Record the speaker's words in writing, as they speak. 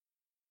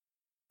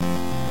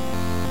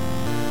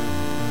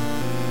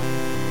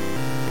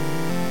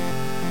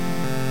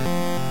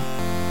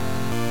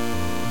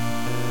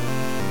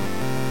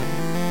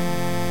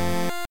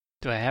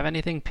Do I have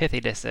anything pithy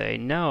to say?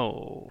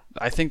 No.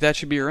 I think that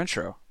should be your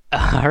intro.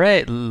 All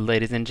right,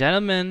 ladies and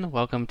gentlemen,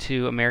 welcome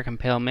to American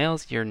Pale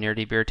Males, your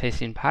nerdy beer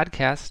tasting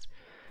podcast.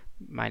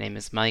 My name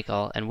is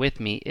Michael, and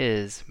with me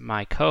is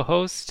my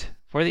co-host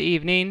for the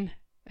evening,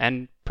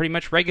 and pretty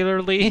much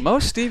regularly.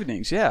 Most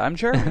evenings, yeah. I'm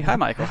Jeremy. Hi,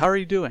 Michael. How are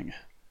you doing?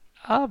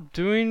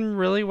 Doing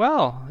really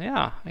well.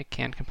 Yeah, I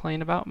can't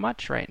complain about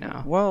much right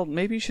now. Well,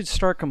 maybe you should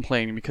start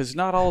complaining because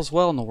not all is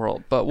well in the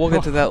world. But we'll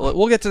get to that.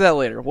 We'll get to that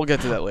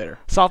later.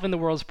 Solving the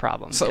world's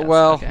problems. So, yes.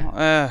 well,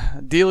 Okay.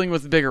 dealing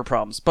with bigger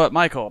problems. But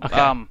Michael,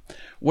 Okay.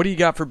 what do you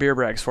got for beer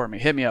brags for me?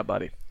 Hit me up,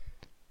 buddy.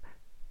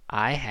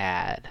 I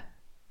had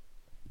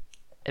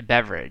a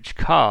beverage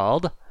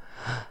called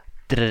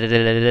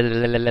Michelob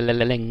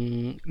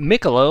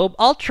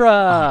Ultra.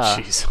 Oh,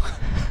 jeez.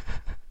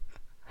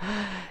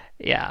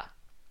 Yeah.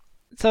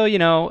 So,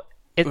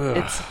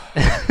 it's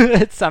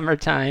it's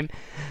summertime,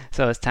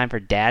 so it's time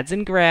for dads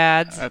and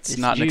grads. That's It's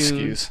not an June,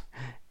 excuse.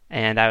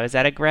 And I was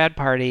at a grad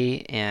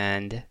party,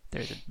 and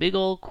there's a big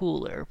old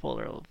cooler full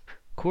of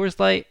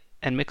Coors Light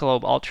and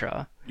Michelob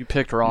Ultra. You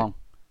picked wrong.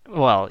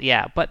 Well,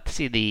 yeah, but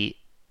see, the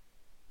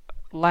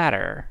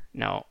latter,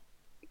 no,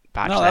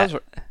 botch No, that.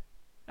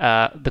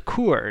 that was The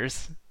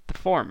Coors, the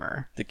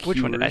former. The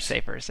Which one did I Coors?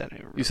 say first?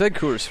 you said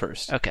Coors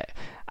first. Okay.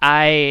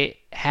 I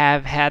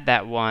have had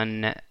that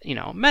one,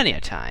 many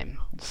a time.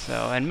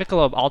 So, and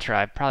Michelob Ultra,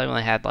 I've probably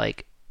only had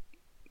like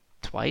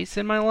twice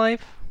in my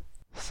life.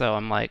 So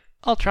I'm like,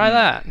 I'll try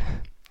that.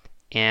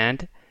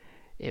 And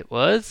it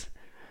was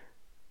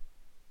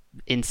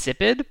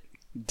insipid.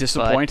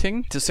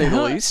 Disappointing, to say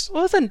the least. It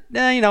wasn't,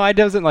 I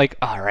wasn't like,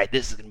 all right,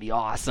 this is going to be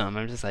awesome.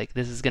 I'm just like,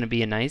 this is going to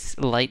be a nice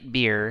light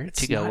beer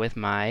to go with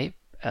my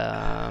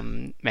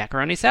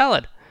macaroni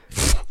salad.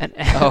 And,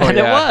 and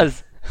it yeah.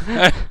 was.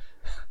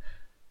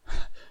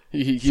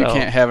 You So-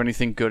 can't have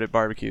anything good at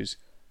barbecues.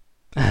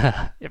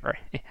 So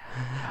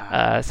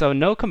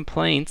no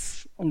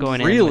complaints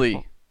going Really? in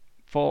with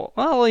full.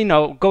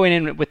 Well, going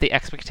in with the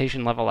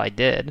expectation level I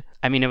did.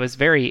 I mean, it was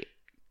very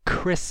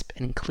crisp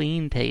and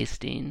clean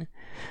tasting,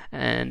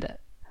 and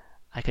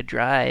I could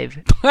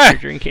drive after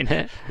drinking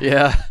it.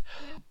 Yeah.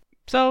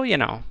 So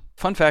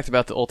Fun fact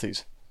about the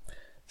Ultis.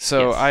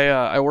 So Yes.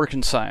 I work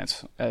in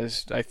science,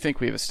 as I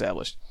think we've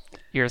established.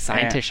 you're a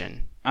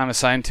scientician. I'm a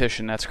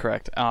scientician, that's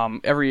correct.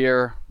 Every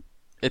year,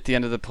 at the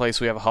end of the place,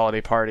 we have a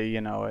holiday party,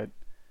 at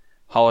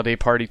holiday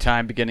party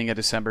time, beginning of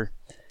December.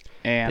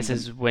 And This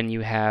is when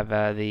you have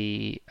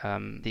the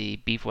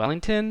beef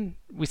Wellington.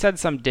 We said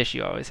some dish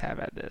you always have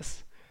at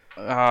this.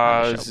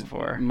 on the show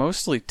before.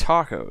 mostly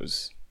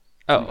tacos.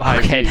 Oh, I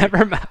okay, mean,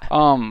 never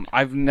mind.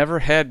 I've never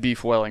had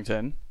beef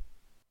Wellington.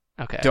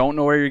 Okay. Don't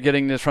know where you're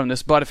getting this from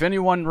this, but if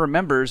anyone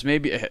remembers,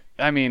 maybe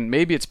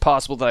it's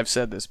possible that I've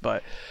said this,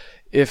 but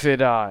if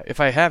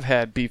I have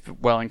had beef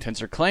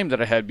Wellingtons or claim that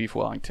I had beef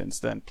Wellingtons,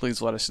 then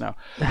please let us know.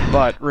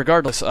 But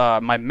regardless,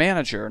 my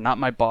manager, not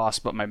my boss,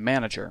 but my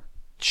manager,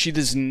 she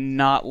does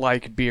not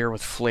like beer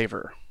with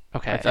flavor.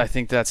 Okay. I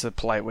think that's a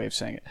polite way of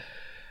saying it.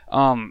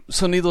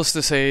 So needless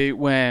to say,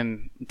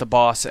 when the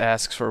boss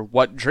asks for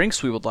what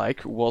drinks we would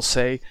like, we'll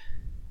say,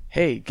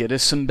 hey, get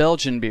us some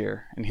Belgian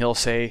beer. And he'll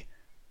say,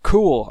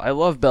 cool, I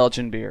love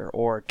Belgian beer.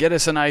 Or get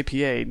us an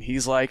IPA. And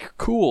he's like,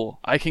 cool,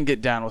 I can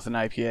get down with an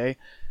IPA.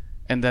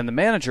 And then the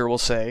manager will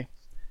say,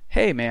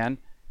 hey man,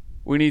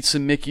 we need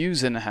some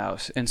McU's in the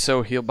house. And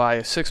so he'll buy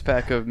a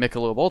 6-pack of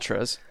Michelob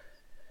Ultras.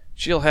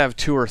 She'll have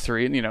 2 or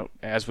 3, and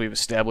as we've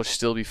established,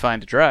 still be fine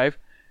to drive.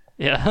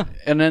 Yeah.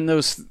 And then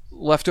those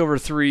leftover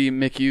 3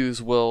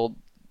 McU's will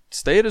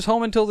stay at his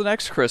home until the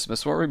next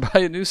Christmas, where we buy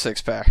a new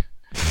 6-pack.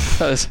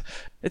 Because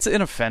it's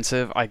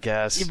inoffensive, I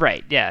guess.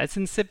 Right. Yeah. It's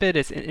insipid.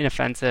 It's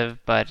inoffensive,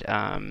 but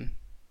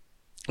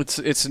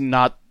It's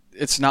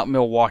not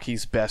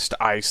Milwaukee's best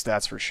ice,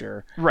 that's for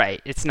sure.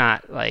 right. It's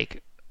not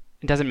like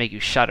it doesn't make you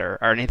shudder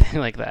or anything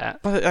like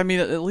that. But I mean,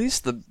 at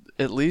least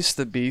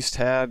the Beast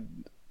had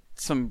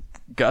some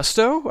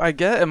gusto. I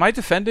guess. Am I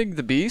defending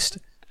the Beast?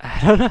 I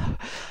don't know.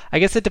 I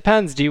guess it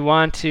depends. Do you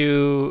want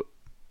to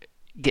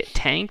get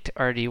tanked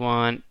or do you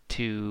want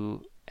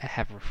to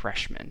have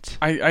refreshment?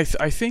 I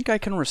think I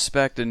can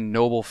respect a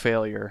noble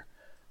failure.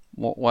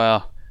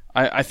 Well,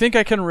 I think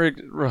I can.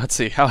 Let's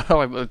see. How do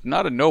I?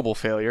 Not a noble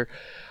failure.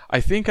 I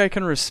think I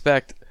can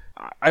respect.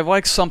 I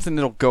like something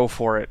that'll go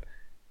for it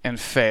and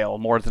fail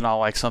more than I'll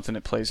like something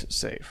that plays it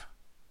safe.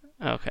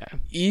 Okay.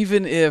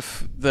 Even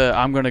if the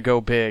I'm gonna go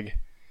big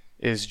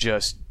is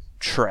just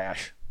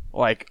trash,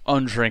 like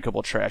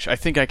undrinkable trash. I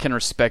think I can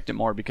respect it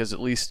more because at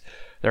least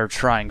they're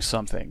trying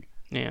something.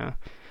 Yeah.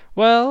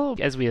 Well,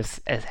 as we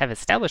have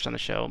established on the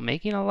show,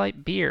 making a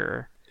light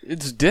beer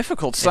It's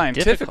difficult is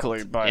scientifically,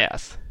 difficult. but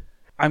Yes.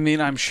 I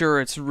mean, I'm sure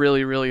it's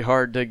really, really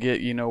hard to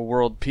get,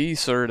 world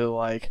peace or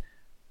to,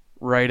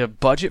 write a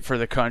budget for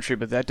the country,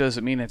 but that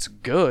doesn't mean it's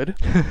good.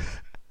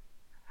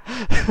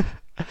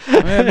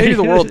 Maybe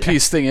the world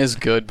peace thing is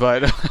good,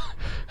 but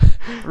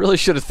really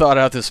should have thought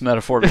out this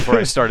metaphor before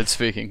I started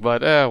speaking.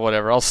 But,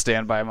 whatever, I'll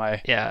stand by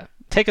my... Yeah.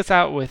 Take us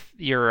out with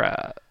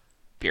your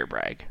beer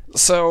brag.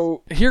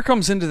 So, here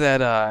comes into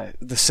that,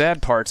 the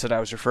sad parts that I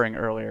was referring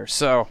earlier.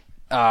 So,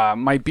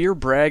 My beer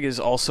brag is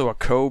also a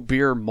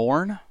co-beer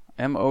Mourn,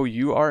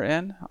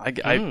 Mourn. I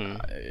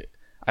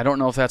don't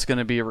know if that's going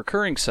to be a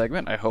recurring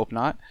segment. I hope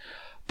not.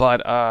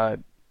 But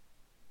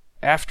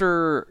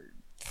after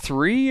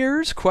 3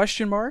 years,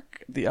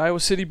 the Iowa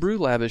City Brew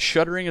Lab is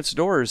shuttering its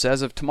doors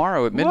as of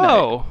tomorrow at midnight.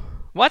 Whoa!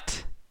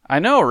 What? I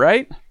know,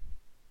 right?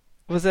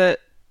 Was it?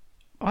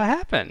 What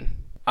happened?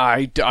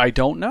 I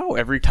don't know.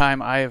 Every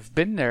time I have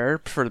been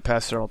there for the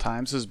past several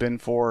times has been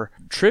for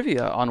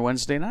trivia on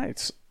Wednesday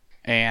nights.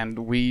 And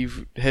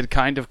we've had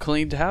kind of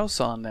cleaned house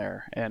on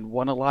there and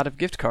won a lot of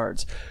gift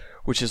cards,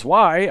 which is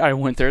why I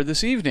went there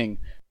this evening.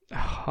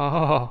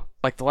 Oh.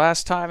 Like the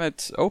last time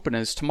it's open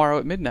is tomorrow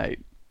at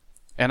midnight.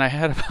 And I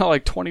had about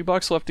like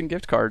 $20 left in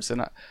gift cards,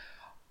 and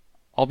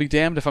I'll be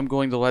damned if I'm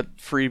going to let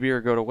free beer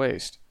go to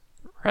waste.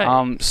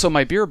 Right. So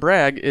my beer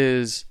brag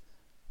is,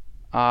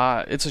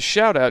 it's a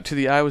shout out to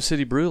the Iowa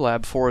City Brew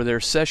Lab for their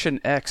Session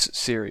X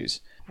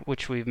series,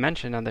 which we've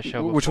mentioned on the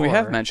show before. Which we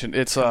have mentioned.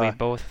 It's we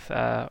both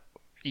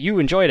you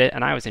enjoyed it,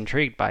 and I was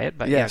intrigued by it.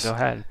 But yes. Yeah, go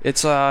ahead.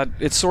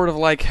 It's sort of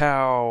like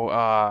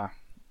how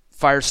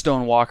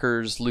Firestone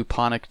Walker's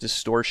Luponic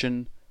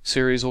Distortion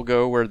series will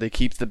go, where they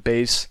keep the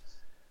base.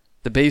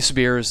 The base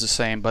beer is the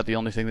same, but the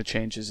only thing that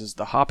changes is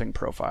the hopping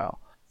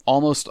profile.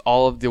 Almost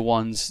all of the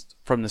ones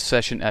from the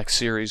Session X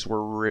series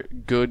were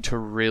good to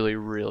really,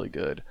 really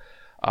good.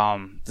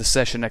 The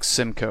Session X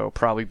Simcoe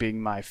probably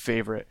being my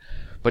favorite.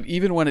 But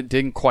even when it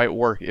didn't quite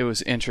work, it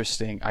was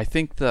interesting. I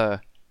think the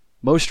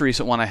most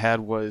recent one I had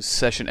was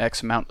Session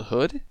X Mount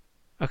Hood.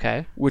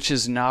 Okay. Which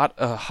is not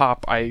a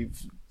hop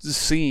I've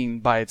seen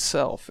by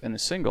itself in a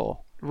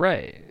single.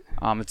 Right.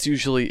 It's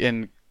usually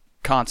in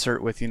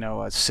concert with,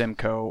 a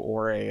Simcoe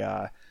or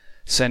a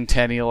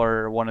Centennial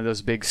or one of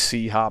those big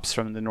C hops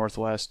from the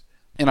Northwest.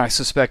 And I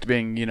suspect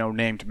being,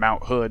 named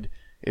Mount Hood,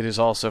 it is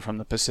also from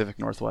the Pacific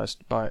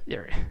Northwest. But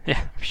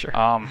yeah, sure.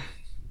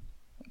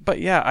 But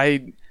yeah,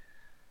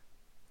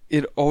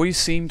 it always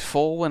seemed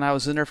full when I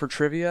was in there for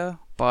trivia,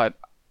 but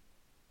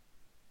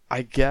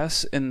I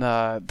guess in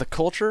the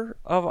culture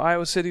of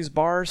Iowa City's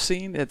bar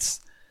scene,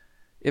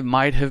 it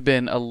might have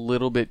been a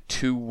little bit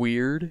too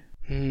weird.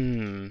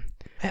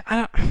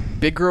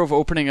 Big Grove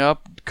opening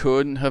up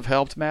couldn't have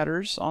helped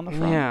matters on the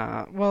front.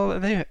 Yeah,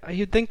 well,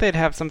 you'd think they'd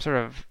have some sort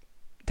of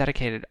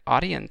dedicated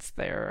audience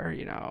there.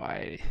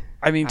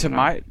 I mean, to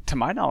my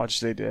knowledge,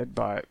 they did,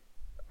 but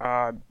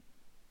I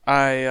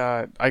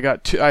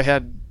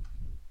had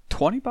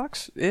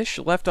 $20 ish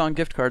left on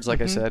gift cards,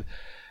 like I said,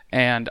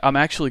 and I'm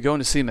actually going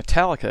to see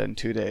Metallica in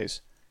 2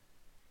 days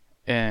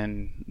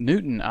in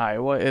Newton,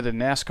 Iowa, at a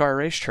NASCAR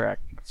racetrack.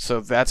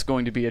 So that's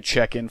going to be a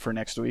check-in for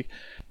next week.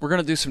 We're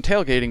going to do some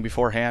tailgating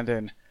beforehand,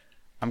 and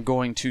I'm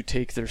going to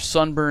take their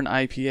Sunburn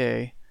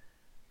IPA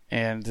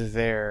and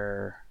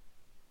their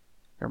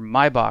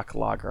Maibach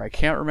lager. I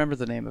can't remember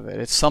the name of it.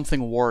 It's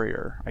something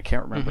Warrior. I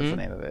can't remember the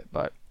name of it,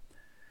 but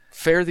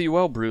fare thee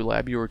well, Brew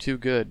Lab. You were too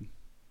good.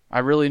 I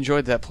really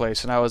enjoyed that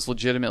place, and I was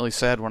legitimately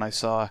sad when I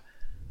saw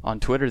on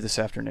Twitter this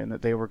afternoon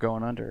that they were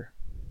going under.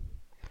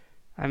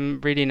 I'm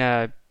reading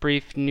a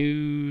brief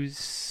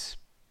news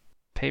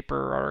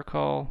paper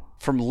article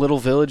from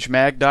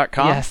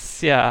littlevillagemag.com.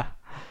 Yes, yeah.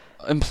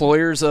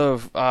 Employers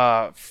of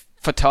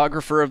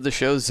photographer of the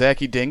show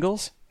Zachy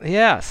Dingles.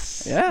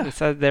 Yes. Yeah. It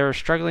said they were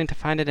struggling to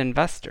find an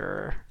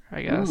investor,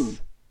 I guess. Ooh.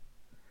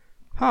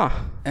 Huh.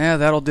 Yeah,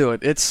 that'll do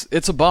it.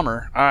 It's a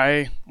bummer.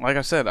 Like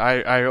I said,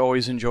 I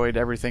always enjoyed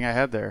everything I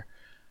had there.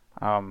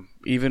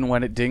 Even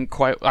when it didn't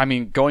quite,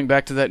 going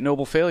back to that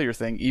noble failure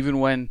thing,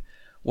 even when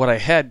what I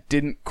had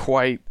didn't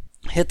quite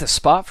hit the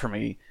spot for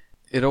me,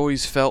 it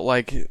always felt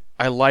like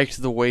I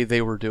liked the way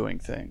they were doing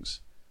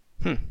things.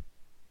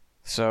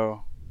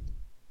 So,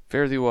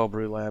 fare thee well,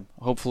 Brew Lab.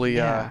 Hopefully,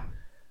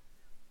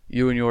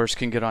 you and yours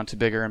can get on to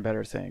bigger and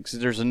better things.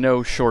 There's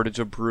no shortage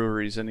of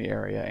breweries in the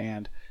area,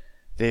 and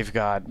they've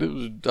got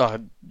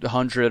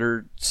 100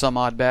 or some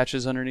odd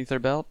batches underneath their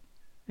belt.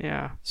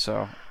 Yeah.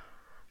 So.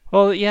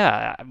 Well,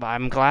 yeah.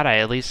 I'm glad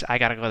I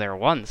got to go there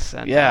once.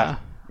 And, I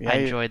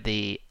enjoyed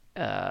the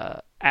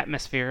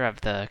atmosphere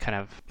of the kind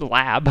of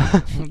lab.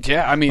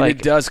 Yeah,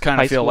 it does kind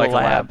of feel like a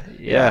lab.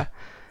 Yeah,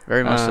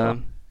 very much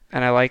so.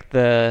 And I like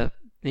the,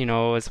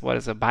 what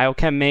is a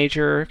biochem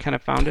major kind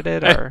of founded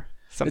it or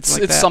something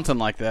like that? It's something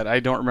like that. I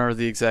don't remember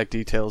the exact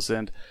details.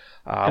 And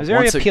it was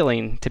very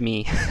appealing to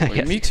me.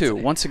 Me too.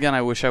 Once again,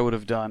 I wish I would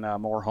have done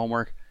more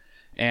homework.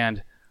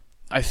 And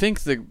I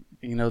think the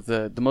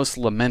most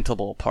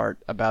lamentable part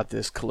about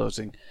this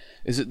closing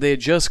is that they had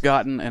just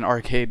gotten an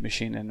arcade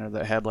machine in there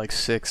that had like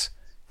 6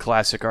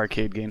 classic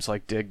arcade games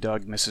like Dig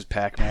Dug, Mrs.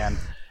 Pac-Man,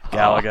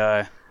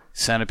 Galaga,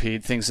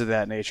 Centipede, things of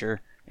that nature.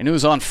 And it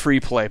was on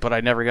free play, but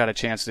I never got a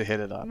chance to hit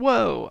it up.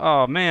 Whoa.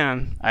 Oh,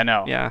 man. I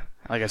know. Yeah.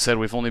 Like I said,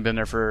 we've only been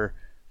there for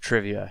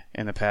trivia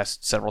in the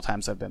past several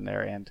times I've been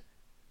there, and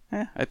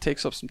it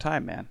takes up some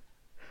time, man.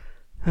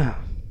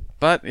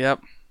 But,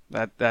 yep,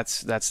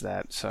 that's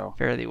that. So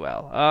fare thee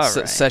well. All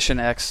right.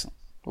 Session X,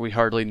 we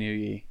hardly knew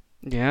ye.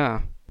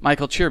 Yeah.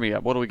 Michael, cheer me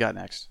up. What do we got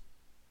next?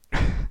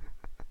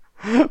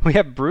 We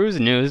have Brews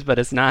news, but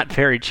it's not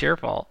very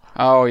cheerful.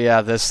 Oh,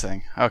 yeah, this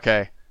thing.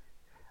 Okay.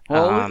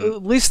 Well,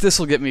 at least this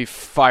will get me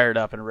fired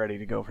up and ready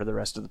to go for the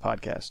rest of the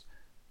podcast.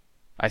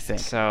 I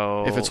think.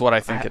 So if it's what I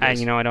think it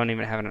is. I don't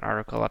even have an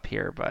article up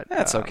here, but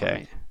that's okay. Let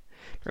me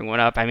bring one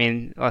up. I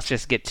mean, let's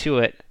just get to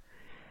it.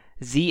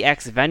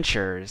 ZX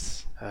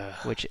Ventures,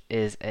 which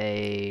is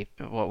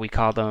what we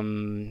call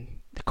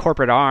them, the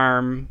corporate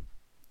arm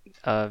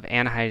of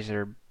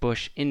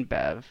Anheuser-Busch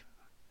InBev,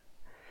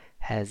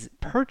 has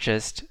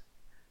purchased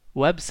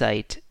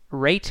website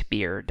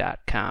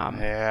ratebeer.com.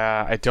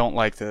 Yeah, I don't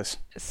like this.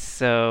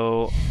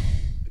 So,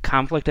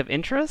 conflict of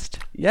interest?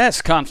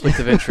 Yes, conflict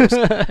of interest.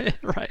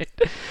 Right.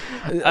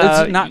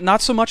 It's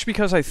not so much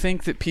because I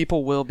think that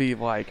people will be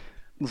like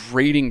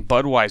rating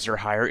Budweiser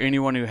higher.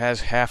 Anyone who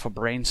has half a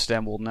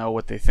brainstem will know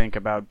what they think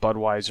about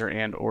Budweiser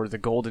and or the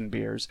Golden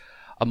beers.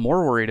 I'm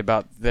more worried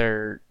about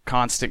their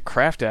constant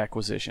craft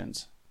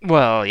acquisitions.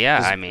 Well, yeah,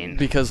 I mean...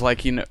 Because,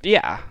 like, you know...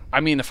 Yeah.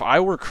 I mean, if I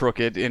were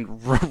crooked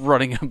and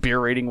running a beer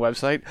rating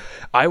website,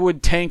 I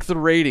would tank the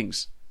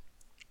ratings.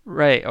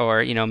 Right,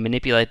 or,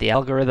 manipulate the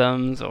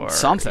algorithms or...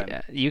 Something.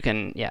 Lots you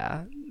can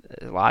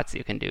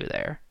do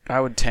there.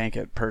 I would tank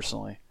it,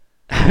 personally.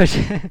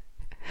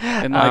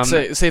 And, like,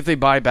 say if they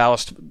buy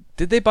Ballast...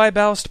 Did they buy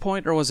Ballast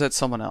Point, or was that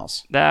someone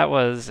else? That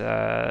was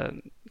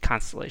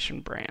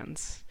Constellation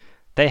Brands.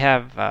 They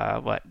have,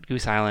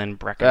 Goose Island,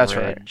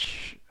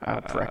 Breckenridge...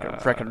 That's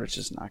right. Breckenridge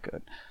is not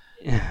good.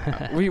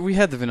 We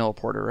had the vanilla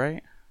porter,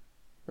 right?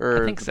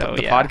 Or I think so.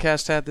 The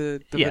podcast had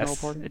the vanilla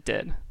porter. Yes, it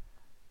did.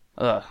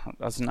 I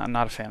was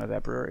not a fan of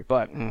that brewery,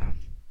 but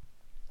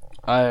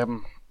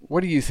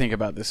what do you think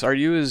about this? Are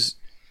you as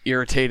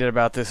irritated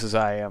about this as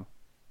I am?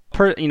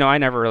 I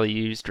never really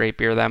used Rate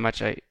Beer that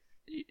much. I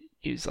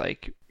use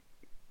like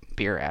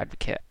Beer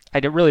Advocate. I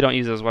really don't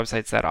use those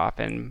websites that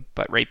often,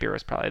 but Rate Beer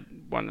was probably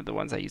one of the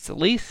ones I used the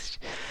least.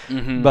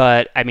 Mm-hmm.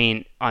 But I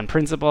mean, on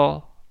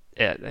principle,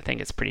 I think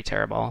it's pretty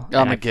terrible.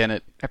 I'm against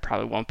it. I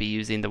probably won't be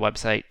using the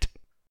website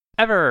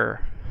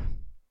ever.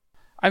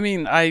 I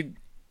mean, I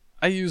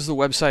use the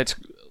websites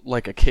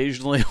like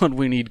occasionally when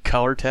we need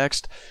color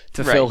text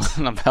to fill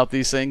in about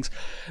these things,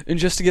 and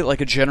just to get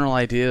like a general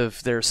idea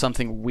if there's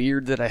something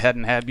weird that I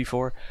hadn't had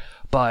before.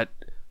 But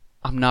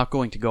I'm not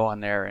going to go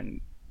on there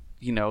and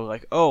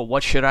like, oh,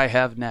 what should I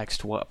have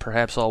next?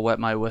 Perhaps I'll wet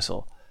my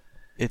whistle.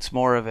 It's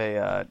more of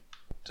a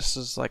just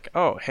as like,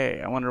 oh,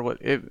 hey, I wonder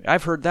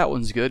I've heard that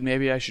one's good.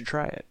 Maybe I should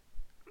try it.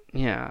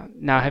 Yeah.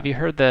 Now, have you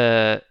heard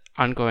the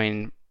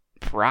ongoing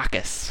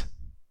fracas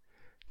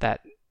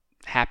that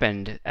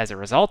happened as a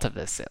result of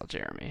this sale,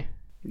 Jeremy?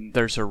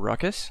 There's a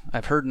ruckus?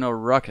 I've heard no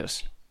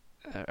ruckus.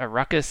 A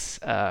ruckus,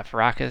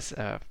 fracas,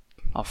 a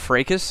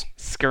fracas?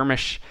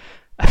 Skirmish.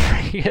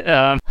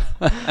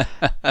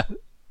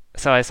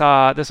 So I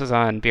saw this was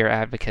on Beer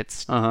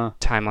Advocate's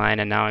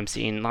timeline, and now I'm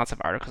seeing lots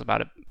of articles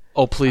about it.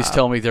 Oh, please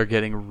tell me they're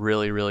getting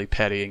really, really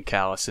petty and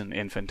callous and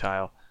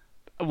infantile.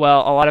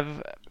 Well, a lot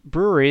of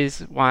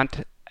breweries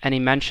want any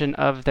mention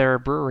of their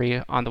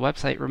brewery on the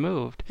website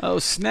removed. Oh,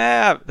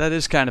 snap! That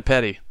is kind of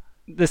petty.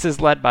 This is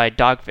led by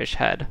Dogfish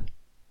Head.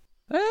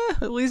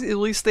 At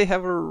least they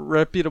have a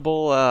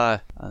reputable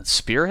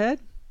Spearhead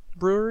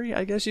brewery,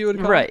 I guess you would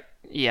call it. Right.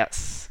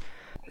 Yes.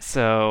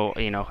 So,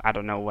 I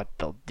don't know what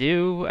they'll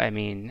do. I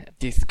mean...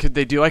 Could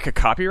they do like a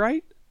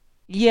copyright?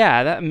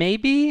 Yeah, that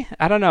maybe.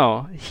 I don't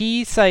know.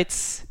 He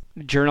cites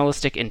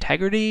journalistic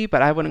integrity,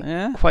 but I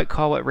wouldn't quite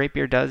call what Rate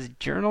Beer does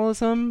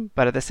journalism.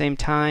 But at the same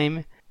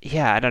time,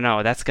 I don't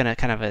know. That's going to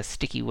kind of a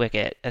sticky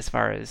wicket as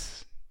far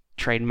as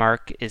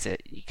trademark.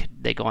 Could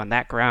they go on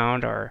that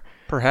ground, or...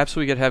 Perhaps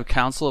we could have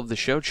counsel of the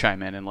show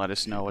chime in and let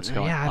us know what's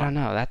going on. Yeah, I don't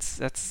know.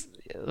 That's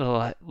a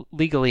little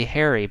legally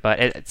hairy,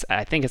 but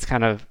I think it's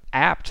kind of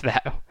apt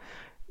that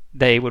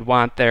they would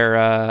want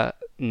their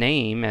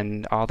name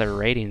and all their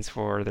ratings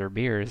for their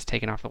beers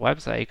taken off the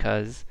website,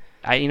 because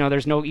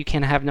you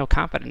can't have no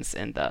confidence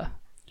in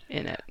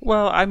it.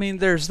 Well, I mean,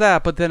 there's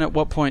that, but then at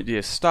what point do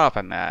you stop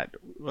on that?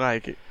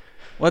 Like,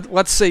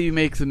 let's say you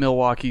make the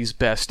Milwaukee's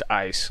best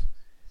ice,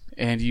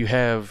 and you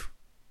have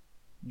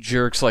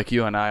jerks like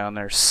you and I on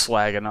there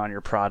slagging on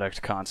your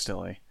product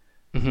constantly.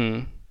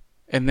 Mm-hmm.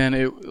 And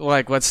then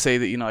let's say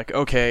that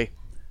okay,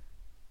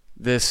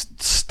 this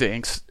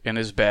stinks and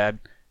is bad,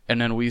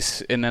 and then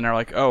are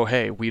like, oh,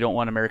 hey, we don't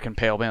want American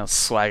Pale Ale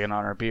slagging on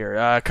our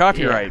beer.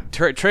 Copyright,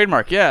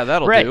 trademark, yeah,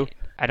 that'll do.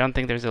 I don't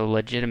think there's a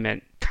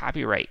legitimate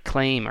copyright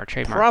claim or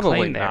trademark Probably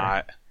claim there.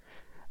 Not.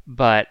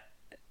 But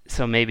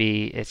so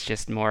maybe it's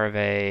just more of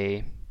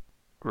a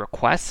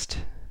request,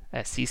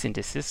 a cease and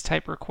desist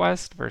type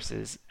request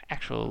versus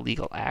actual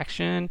legal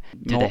action.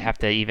 Do they have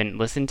to even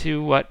listen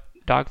to what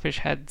Dogfish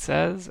Head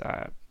says?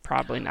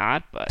 Probably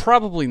not, but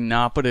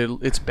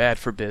it's bad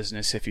for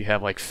business if you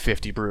have like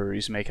 50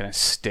 breweries making a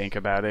stink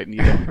about it and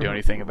you don't do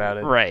anything about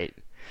it. Right.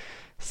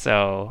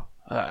 So,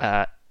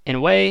 in a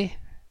way,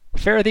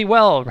 fare thee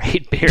well,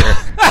 Rate Beer.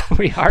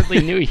 We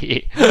hardly knew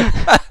ye.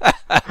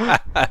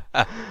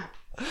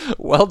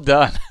 Well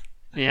done.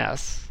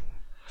 Yes.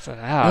 So,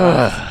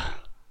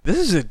 this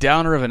is a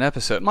downer of an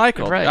episode.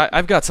 Michael, right.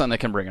 I've got something that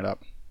can bring it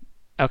up.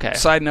 Okay.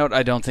 Side note,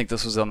 I don't think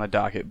this was on the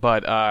docket,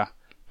 but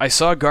I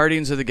saw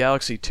Guardians of the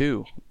Galaxy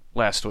 2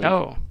 last week.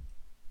 Oh.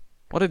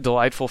 What a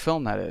delightful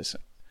film that is.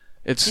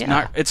 It's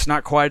Yeah.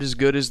 not quite as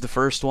good as the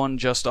first one,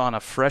 just on a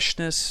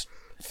freshness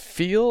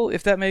feel.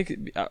 If that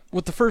make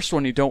with the first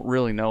one, you don't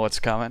really know what's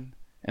coming,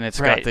 and it's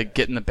got Right. the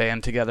getting the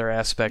band together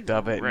aspect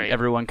of it. Right. And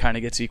everyone kind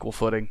of gets equal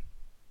footing.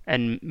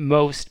 And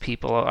most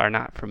people are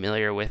not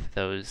familiar with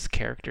those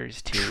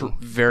characters too. True.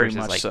 Very versus,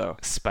 much like so.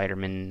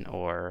 Spider-Man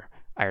or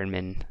Iron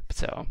Man.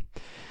 So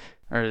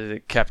Or is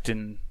it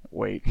Captain?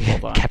 Wait,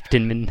 hold on.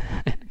 Captain Man.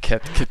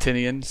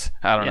 Captinians?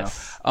 I don't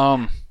Yes.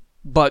 know.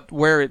 But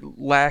where it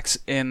lacks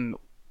in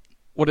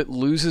what it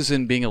loses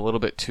in being a little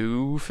bit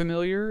too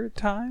familiar at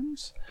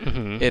times,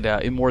 Mhm.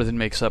 it more than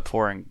makes up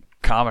for in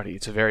comedy.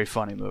 It's a very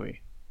funny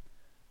movie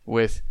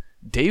with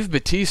Dave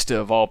Bautista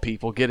of all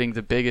people getting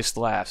the biggest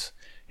laughs,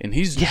 and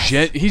he's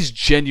Yes. he's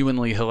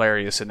genuinely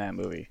hilarious in that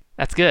movie.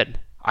 That's good.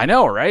 I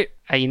know, right?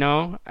 I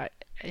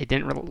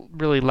didn't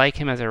really like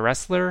him as a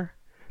wrestler,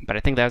 but I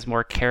think that was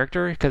more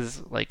character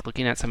because, like,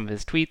 looking at some of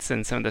his tweets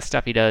and some of the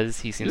stuff he does,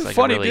 he seems He's a like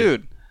funny a really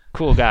dude.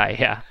 cool guy.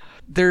 Yeah.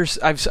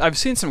 I've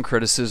seen some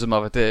criticism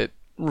of it that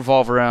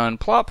revolve around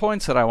plot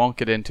points that I won't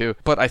get into,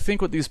 but I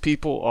think what these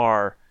people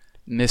are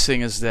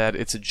missing is that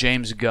it's a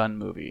James Gunn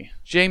movie.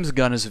 James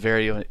Gunn is a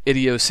very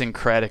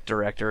idiosyncratic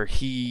director.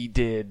 He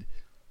did,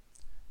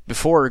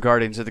 before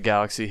Guardians of the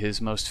Galaxy, his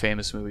most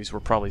famous movies were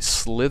probably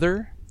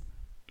Slither,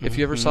 if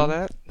you ever saw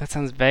that, That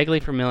sounds vaguely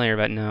familiar,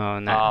 but no.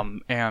 Not.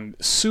 and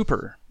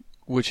Super,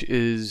 which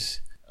is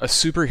a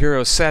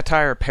superhero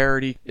satire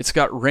parody. It's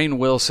got Rainn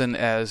Wilson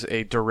as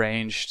a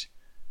deranged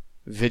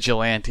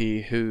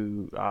vigilante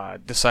who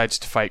decides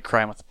to fight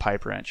crime with a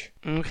pipe wrench.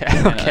 Okay.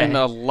 And, Okay. and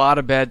a lot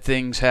of bad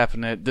things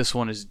happen. This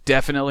one is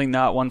definitely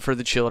not one for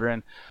the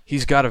children.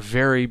 He's got a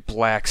very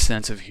black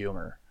sense of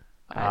humor.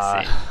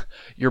 I see.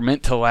 You're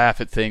meant to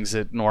laugh at things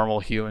that normal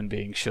human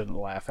beings shouldn't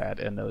laugh at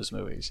in those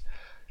movies.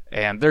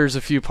 And there's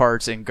a few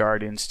parts in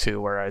Guardians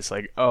too where I was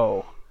like,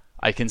 oh,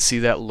 I can see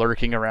that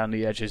lurking around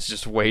the edges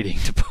just waiting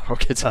to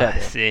poke its head I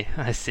in. see.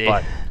 I see.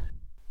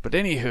 But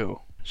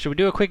anywho, Should we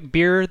do a quick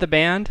beer the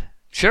band?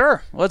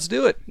 sure, let's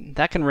do it.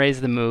 That can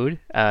raise the mood.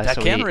 That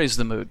so can we raise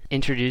the mood.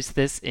 introduced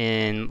this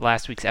in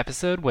last week's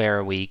episode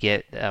where we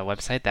get a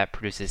website that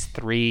produces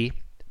 3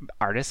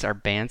 artists or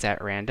bands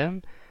at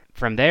random.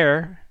 From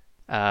there,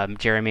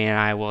 Jeremy and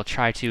I will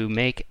try to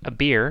make a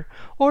beer,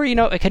 or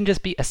it can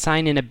just be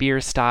assigning a beer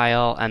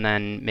style and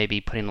then maybe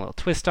putting a little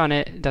twist on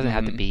it. It doesn't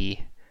have to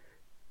be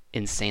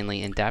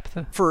insanely in depth.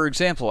 For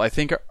example, I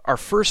think our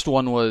first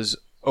one was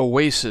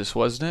Oasis,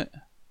 wasn't it?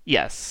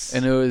 Yes.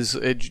 And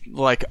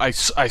like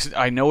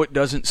I know it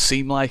doesn't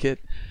seem like it,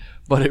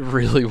 but it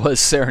really was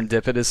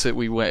serendipitous that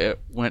we went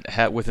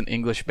with an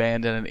English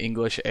band and an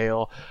English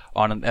ale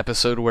on an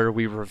episode where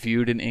we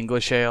reviewed an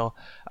English ale.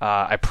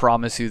 I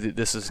promise you that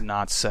this is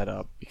not set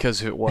up,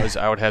 because if it was,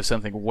 I would have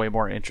something way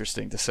more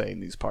interesting to say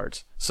in these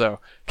parts. So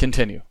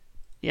continue.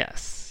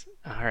 Yes.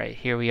 All right.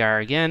 Here we are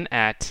again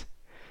at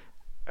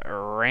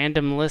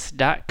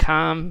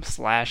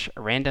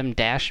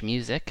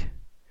randomlist.com/random-music.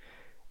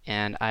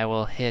 And I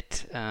will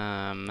hit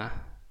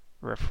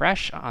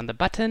refresh on the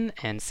button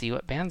and see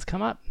what bands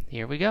come up.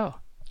 Here we go.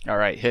 All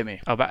right, hit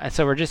me.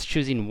 So we're just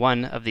choosing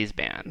one of these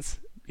bands.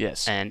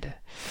 Yes. And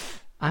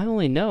I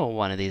only know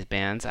one of these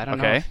bands. I don't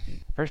know. Okay.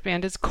 First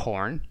band is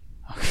Korn.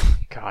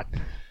 God.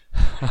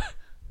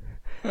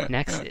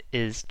 Next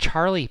is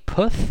Charlie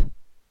Puth.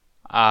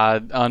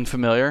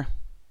 Unfamiliar.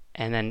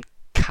 And then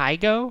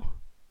Kygo.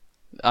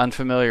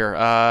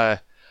 Unfamiliar.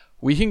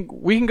 We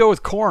can go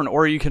with Korn,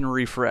 or you can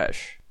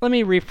refresh. Let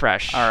me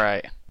refresh. All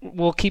right.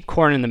 We'll keep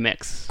Korn in the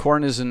mix.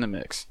 Korn is in the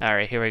mix. All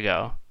right, here we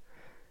go.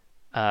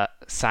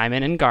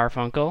 Simon and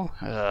Garfunkel.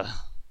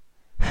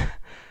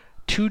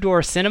 Two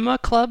Door Cinema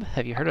Club.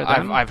 Have you heard of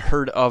them? I've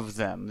heard of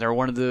them. They're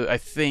one of the, I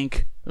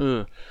think,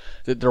 that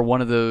they're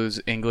one of those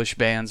English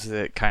bands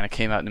that kind of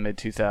came out in the mid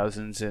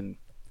 2000s and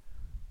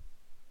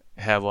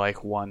had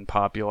like one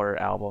popular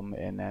album,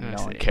 and then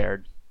no one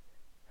cared.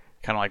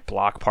 Kind of like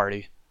Block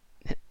Party.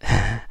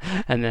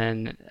 And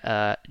then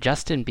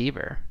Justin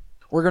Bieber.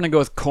 We're gonna go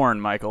with Korn,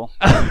 Michael.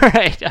 All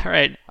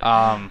right.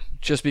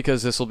 Just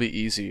because this will be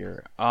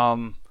easier.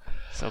 So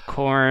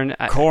Korn.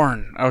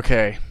 Korn.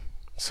 Okay.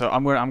 So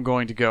I'm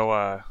going to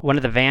go. One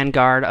of the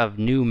vanguard of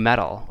new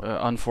metal.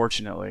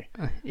 Unfortunately.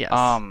 Yes.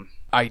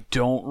 I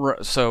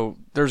don't. So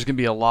there's gonna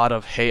be a lot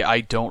of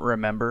I don't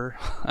remember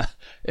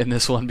in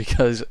this one,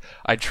 because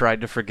I tried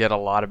to forget a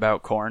lot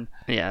about Korn.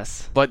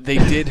 Yes. But they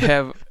did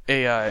have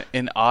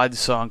an odd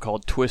song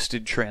called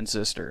 "Twisted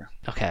Transistor,"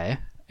 Okay.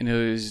 and it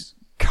was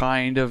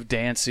kind of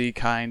dancey,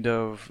 kind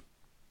of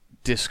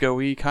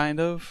disco-y, kind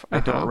of. I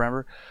don't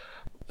remember.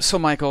 So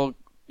Michael,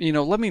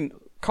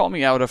 call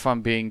me out if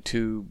I'm being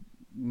too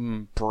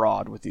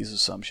broad with these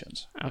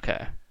assumptions.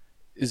 Okay.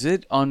 Is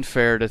it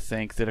unfair to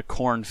think that a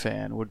Korn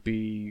fan would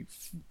be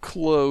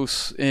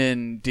close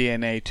in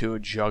DNA to a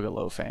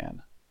Juggalo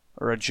fan,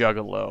 or a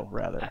Juggalo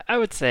rather? I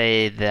would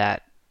say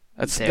that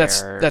That's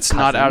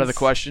not out of the cousins.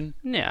 question.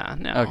 Yeah.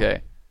 No.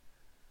 Okay.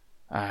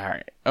 All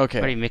right. Okay.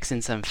 Are you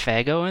mixing some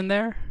Fago in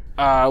there?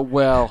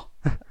 Well,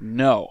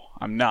 no,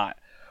 I'm not.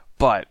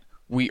 But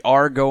we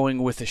are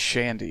going with a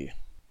shandy.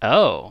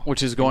 Oh,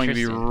 which is going to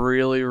be interesting.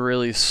 really,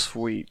 really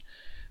sweet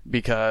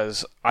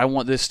because I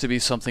want this to be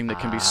something that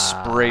can be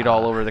sprayed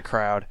all over the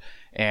crowd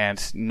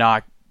and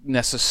not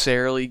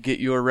necessarily get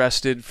you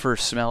arrested for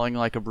smelling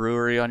like a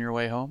brewery on your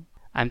way home.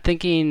 I'm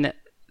thinking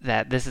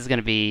that this is going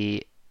to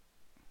be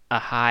a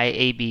high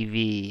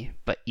ABV,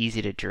 but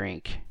easy to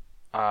drink.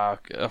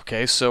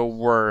 Okay,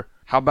 so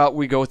how about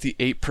we go with the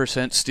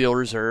 8% Steel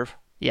Reserve?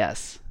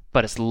 Yes,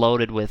 but it's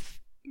loaded with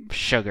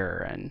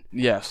sugar and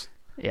Yes.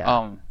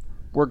 yeah.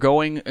 We're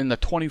going in the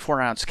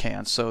 24-ounce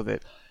can so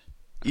that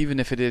even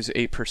if it is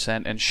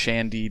 8% and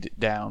shandied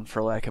down,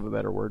 for lack of a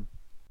better word,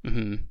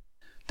 hmm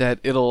that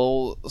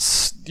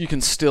you can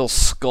still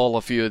scull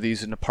a few of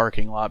these in the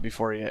parking lot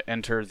before you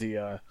enter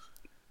the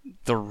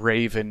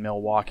rave in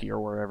Milwaukee or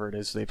wherever it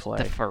is they play.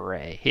 The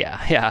foray.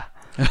 Yeah.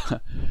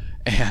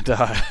 And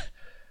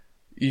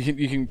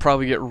you can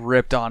probably get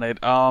ripped on it.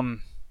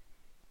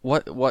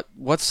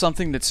 What's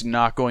something that's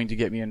not going to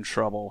get me in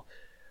trouble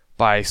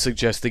by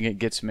suggesting it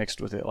gets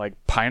mixed with it?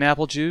 Like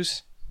pineapple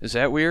juice? Is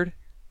that weird?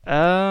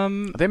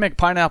 They make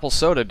pineapple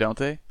soda, don't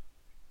they?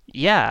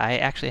 Yeah, I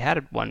actually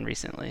had one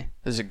recently.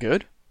 Is it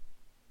good?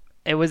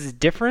 It was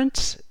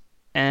different,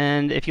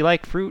 and if you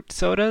like fruit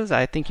sodas,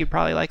 I think you'd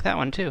probably like that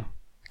one too.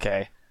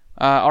 Okay.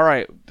 All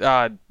right.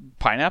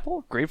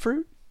 Pineapple?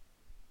 Grapefruit?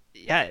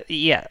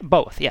 Yeah,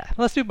 both. Yeah,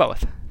 let's do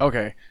both.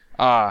 Okay.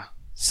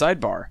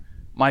 Sidebar.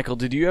 Michael,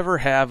 did you ever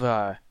have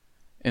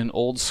an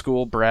old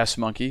school brass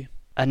monkey?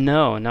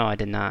 No, I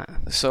did not.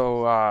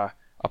 So,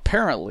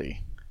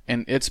 apparently,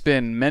 and it's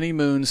been many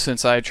moons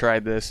since I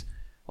tried this,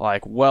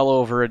 like well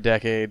over a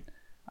decade,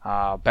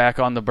 back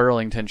on the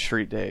Burlington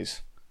Street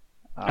days.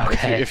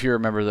 Okay. If you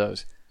remember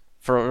those,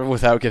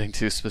 without getting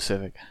too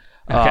specific.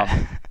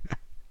 Okay.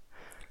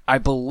 I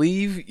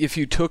believe if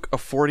you took a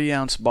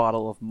 40-ounce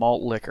bottle of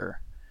malt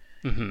liquor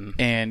hmm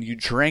and you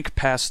drank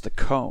past the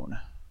cone,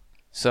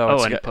 so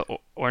it's and got, put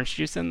orange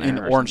juice in there? and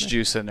or orange something?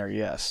 juice in there,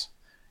 yes,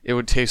 it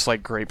would taste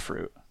like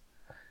grapefruit.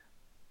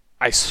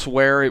 I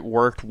swear it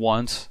worked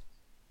once,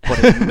 but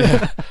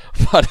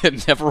but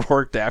it never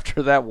worked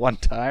after that one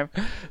time.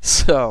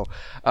 So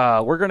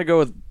we're going to go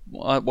with,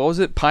 what was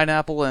it,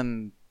 pineapple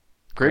and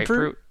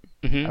grapefruit?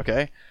 hmm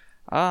Okay.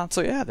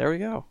 So yeah, there we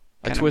go.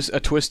 A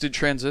twisted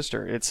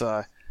transistor.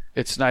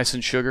 It's nice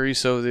and sugary,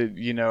 so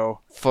that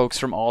folks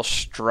from all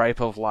stripe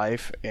of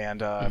life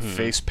and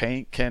face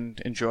paint can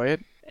enjoy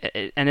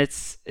it. And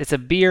it's a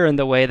beer in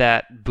the way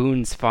that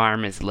Boone's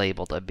Farm is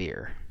labeled a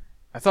beer.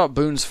 I thought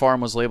Boone's Farm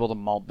was labeled a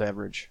malt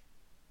beverage.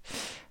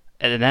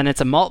 And then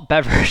it's a malt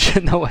beverage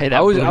in the way that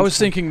I was Boone's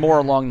thinking more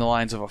along the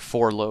lines of a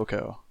Four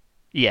Loko.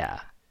 Yeah.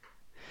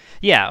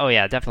 Oh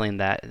yeah, definitely in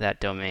that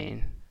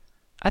domain.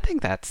 I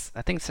think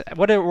so.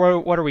 What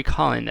are we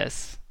calling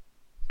this?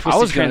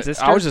 Twisted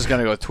transistor? I was just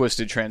gonna go with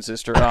twisted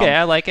transistor. Okay,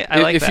 I like it.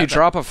 If you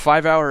drop a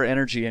 5-hour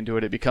energy into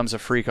it, it becomes a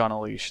freak on a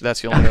leash.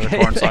 That's the only other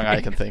corn song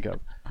I can think of.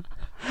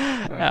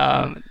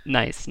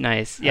 Nice.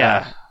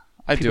 Yeah.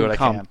 I do what I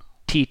call can.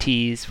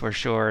 TTs for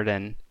short,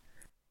 and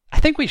I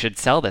think we should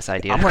sell this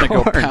idea. I'm gonna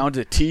go pound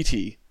a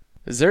TT.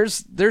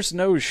 There's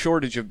no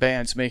shortage of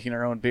bands making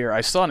their own beer.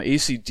 I saw an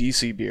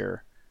AC/DC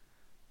beer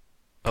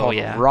called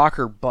Rock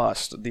or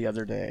Bust the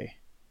other day,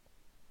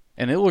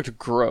 and it looked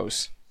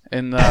gross.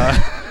 And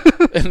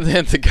and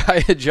then the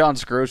guy at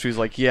John's Grocery was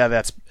like, "Yeah,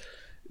 that's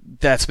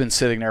been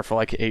sitting there for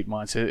like 8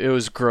 months. It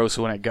was gross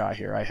when it got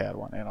here. I had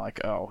one, and I'm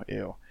like, oh,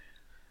 ew."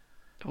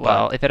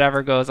 Well, if it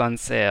ever goes on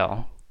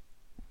sale,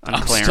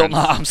 on clearance,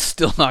 I'm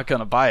still not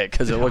gonna buy it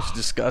because it looks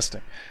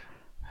disgusting.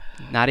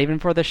 Not even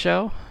for the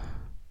show.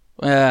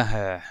 All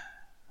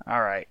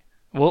right.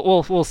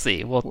 We'll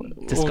see. We'll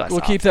discuss.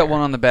 We'll keep that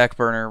one on the back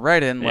burner.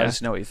 Write in. Let Yeah.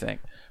 us know what you think.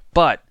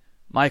 But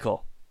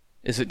Michael,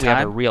 is it We time?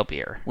 have a real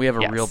beer. We have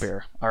a Yes. real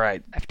beer. All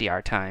right.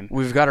 FDR time.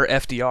 We've got our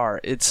FDR.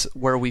 It's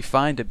where we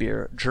find a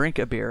beer, drink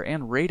a beer,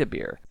 and rate a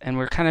beer. And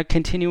we're kind of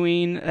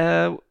continuing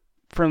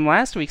from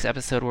last week's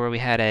episode where we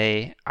had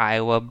a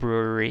Iowa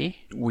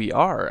brewery. We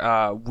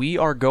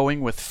are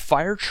going with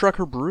Fire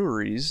Trucker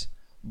Brewery's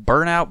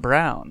Burnout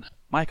Brown.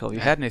 Michael, you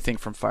had anything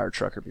from Fire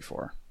Trucker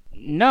before?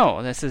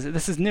 No, this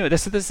is new.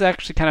 This is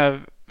actually kind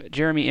of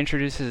Jeremy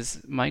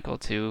introduces Michael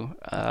to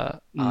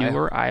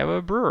newer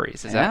Iowa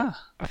breweries. Is that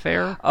a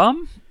fair?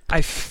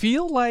 I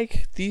feel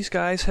like these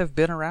guys have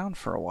been around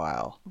for a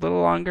while. A little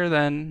longer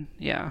than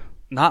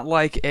Not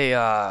like a.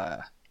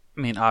 I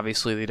mean,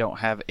 obviously they don't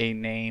have a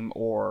name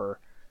or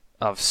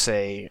of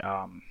say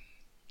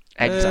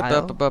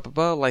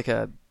Exile. like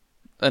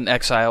an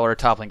Exile or a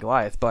Toppling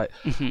Goliath, but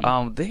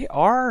they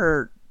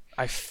are.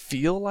 I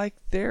feel like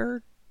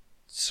they're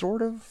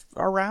sort of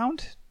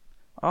around.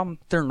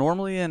 They're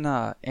normally in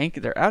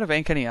they're out of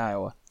Ankeny,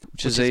 Iowa,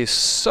 which is a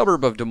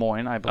suburb of Des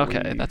Moines, I believe.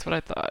 Okay, that's what I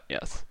thought.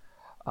 Yes.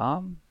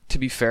 To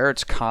be fair,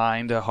 it's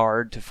kind of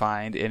hard to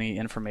find any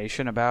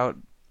information about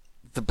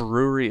the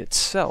brewery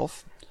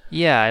itself.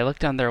 Yeah, I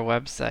looked on their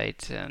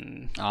website,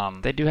 and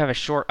they do have a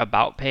short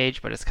about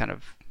page, but it's kind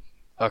of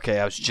Okay,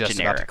 I was just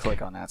generic. about to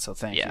click on that, so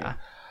thank you.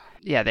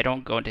 Yeah, they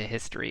don't go into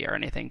history or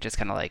anything. Just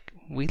kind of like,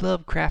 we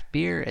love craft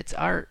beer. It's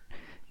art.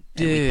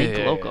 And we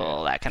think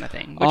local, that kind of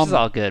thing, which is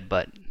all good.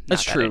 But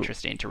That's that true.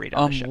 interesting to read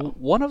on the show.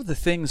 One of the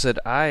things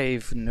that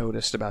I've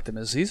noticed about them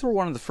is these were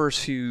one of the first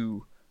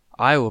few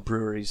Iowa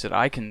breweries that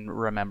I can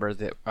remember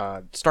that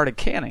started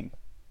canning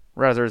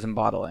rather than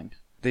bottling.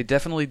 They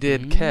definitely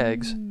did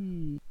kegs.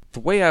 The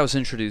way I was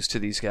introduced to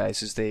these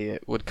guys is they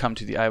would come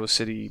to the Iowa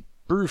City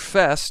Brew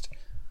Fest,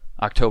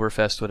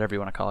 Oktoberfest, whatever you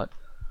want to call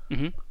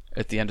it,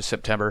 at the end of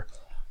September.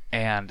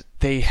 And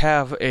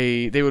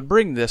they would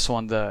bring this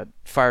one, the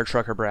Fire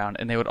Trucker Brown,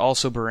 and they would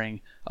also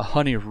bring a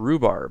honey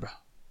rhubarb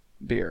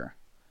beer,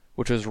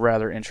 which was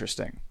rather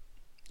interesting.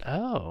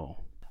 Oh,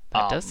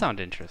 that does sound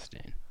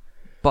interesting.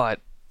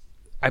 But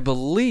I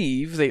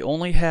believe they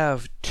only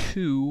have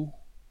 2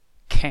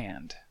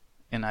 canned,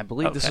 and I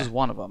believe this is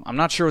one of them. I'm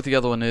not sure what the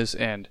other one is,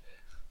 and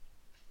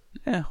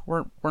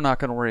we're not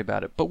going to worry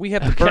about it. But we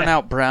have the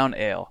Burnout Brown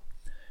Ale,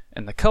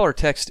 and the color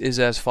text is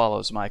as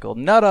follows, Michael.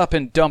 Nut up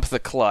and dump the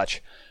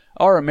clutch.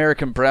 Our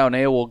American Brown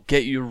Ale will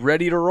get you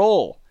ready to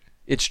roll.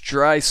 It's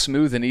dry,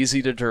 smooth, and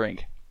easy to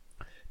drink.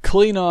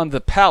 Clean on the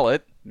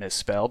palate,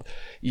 misspelled,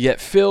 yet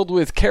filled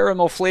with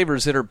caramel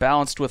flavors that are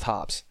balanced with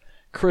hops.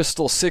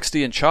 Crystal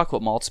 60 and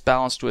chocolate malts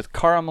balanced with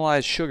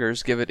caramelized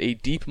sugars give it a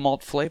deep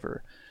malt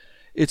flavor.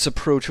 It's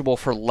approachable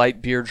for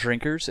light beer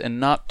drinkers and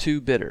not too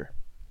bitter,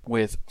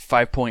 with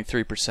 5.3%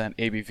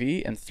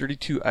 ABV and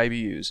 32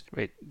 IBUs.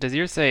 Wait, does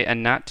yours say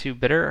 "and not too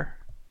bitter"?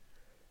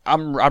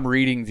 I'm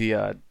reading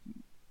the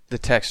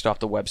text off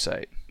the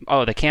website.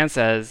 Oh, the can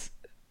says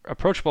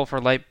approachable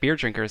for light beer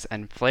drinkers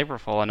and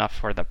flavorful enough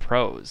for the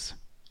pros.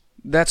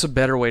 That's a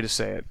better way to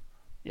say it.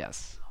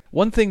 Yes.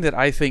 One thing that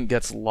I think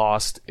gets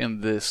lost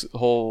in this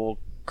whole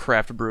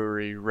craft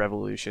brewery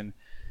revolution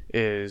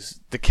is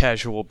the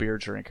casual beer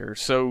drinker.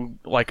 So,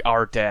 like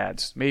our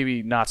dads.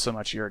 Maybe not so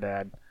much your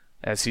dad,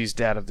 as he's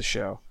dad of the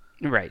show.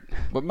 Right.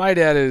 But my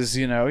dad is,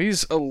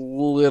 he's a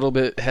little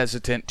bit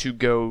hesitant to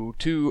go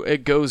to a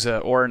Goza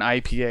or an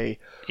IPA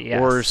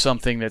or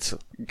something that's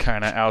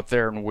kind of out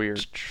there and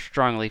weird.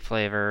 Strongly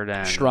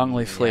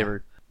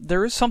flavored.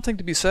 There is something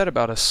to be said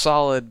about a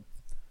solid,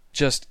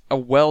 just a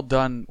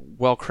well-done,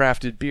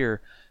 well-crafted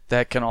beer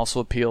that can also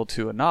appeal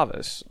to a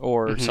novice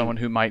or someone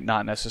who might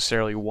not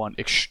necessarily want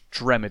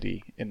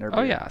extremity in their beer.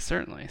 Oh, yeah,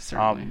 certainly.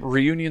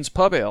 Reunion's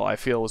Pub Ale, I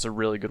feel, was a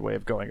really good way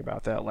of going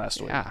about that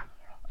last week. Yeah.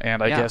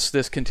 And I guess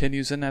this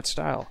continues in that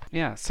style.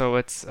 Yeah, so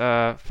it's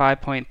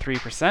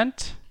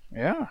 5.3%.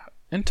 Yeah,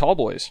 in tall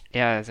boys.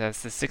 Yeah, it's a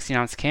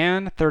 16-ounce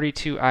can,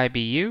 32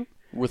 IBU.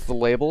 With the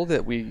label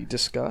that we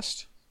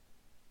discussed.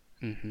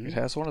 It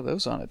has one of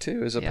those on it,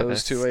 too, as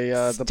opposed to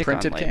the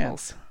printed can.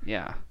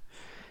 Yeah.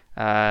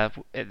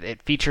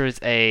 It features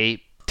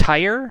a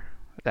tire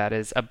that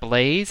is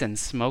ablaze and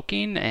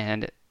smoking,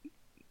 and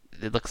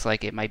it looks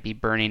like it might be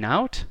burning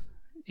out,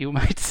 you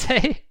might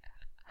say.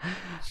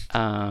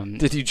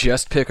 Did you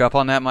just pick up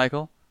on that,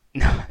 Michael?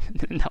 No.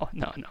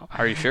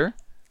 Are you sure?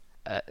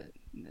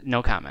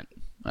 No comment.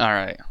 All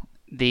right.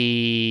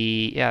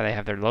 They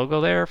have their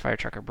logo there, Fire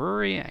Trucker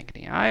Brewery,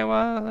 Ankeny,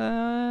 Iowa,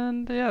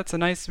 and it's a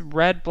nice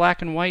red,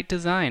 black, and white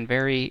design,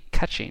 very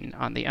catching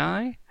on the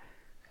eye.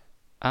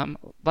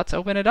 Let's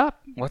open it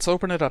up. Let's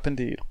open it up,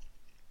 indeed.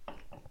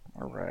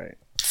 All right.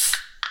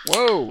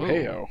 Whoa,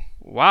 heyo.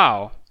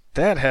 Wow.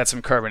 That had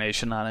some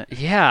carbonation on it.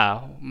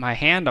 Yeah, my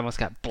hand almost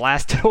got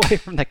blasted away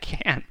from the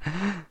can.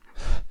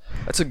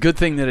 That's a good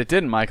thing that it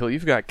didn't, Michael.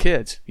 You've got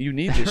kids. You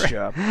need this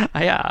job.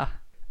 Yeah.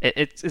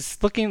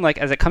 It's looking like,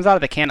 as it comes out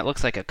of the can, it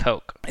looks like a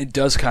Coke. It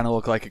does kind of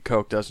look like a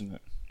Coke, doesn't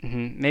it?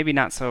 Maybe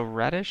not so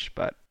reddish,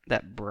 but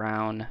that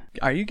brown.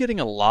 Are you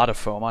getting a lot of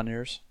foam on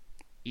yours?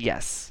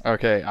 Yes.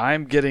 Okay,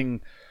 I'm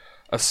getting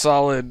a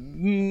solid...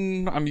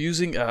 I'm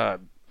using a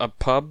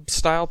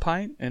pub-style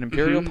pint, an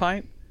Imperial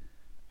pint.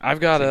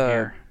 I've got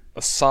a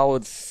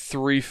solid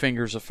 3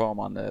 fingers of foam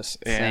on this.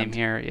 Same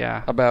here,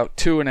 yeah. About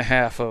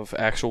 2.5 of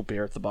actual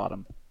beer at the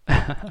bottom.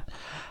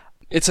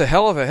 It's a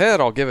hell of a head,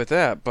 I'll give it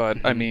that,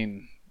 but, I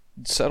mean,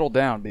 settle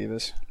down,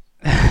 Beavis.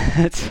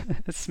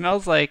 It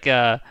smells like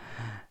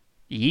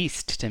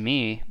yeast to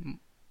me,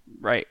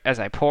 right as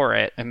I pour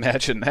it.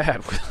 Imagine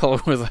that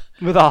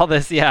with all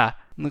this, yeah.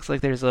 It looks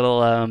like there's a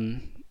little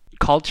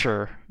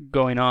culture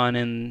going on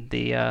in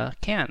the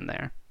can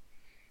there.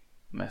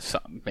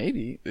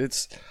 Maybe.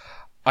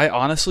 I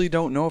honestly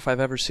don't know if I've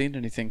ever seen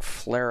anything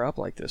flare up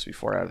like this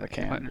before out of a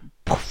can.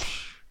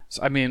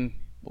 I mean,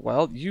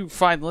 well, you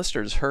fine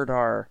listeners heard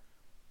our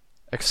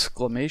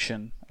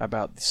exclamation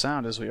about the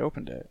sound as we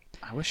opened it.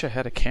 I wish I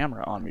had a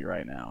camera on me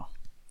right now.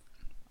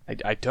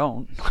 I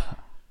don't,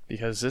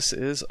 because this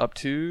is up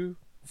to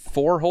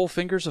 4 whole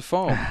fingers of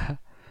foam.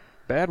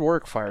 Bad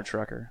work, Fire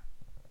Trucker.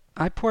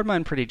 I poured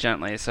mine pretty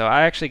gently, so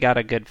I actually got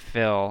a good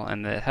fill,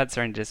 and the head's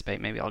starting to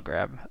dissipate. Maybe I'll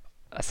grab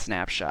a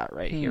snapshot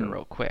right here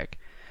real quick.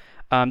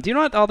 Do you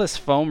know what all this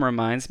foam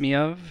reminds me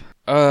of?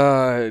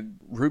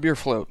 Root beer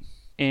float.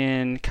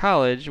 In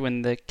college,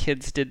 when the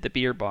kids did the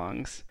beer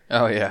bongs.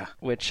 Oh, yeah.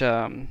 Which,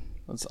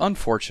 it's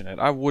unfortunate.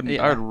 I would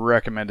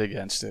recommend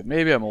against it.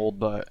 Maybe I'm old,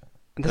 but...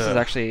 This is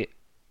actually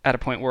at a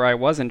point where I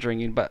wasn't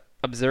drinking, but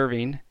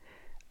observing.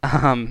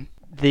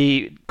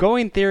 The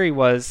going theory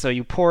was so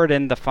you pour it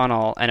in the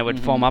funnel and it would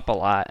foam up a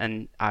lot,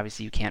 and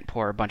obviously you can't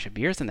pour a bunch of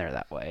beers in there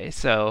that way.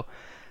 So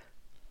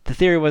the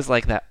theory was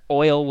like that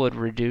oil would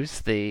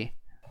reduce the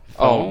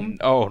foam.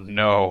 Oh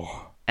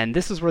no. And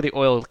this is where the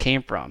oil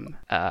came from,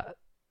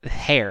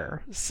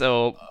 hair.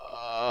 So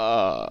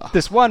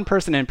this one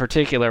person in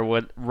particular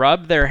would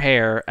rub their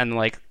hair and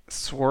like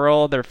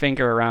swirl their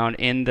finger around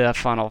in the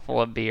funnel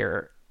full of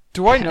beer.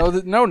 Do I know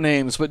that? No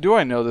names, but do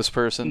I know this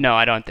person? No,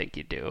 I don't think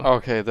you do.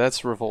 Okay,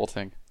 that's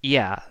revolting.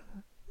 Yeah,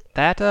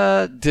 that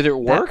Did it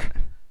work?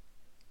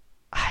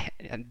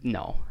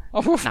 No.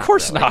 Oh, of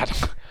course really.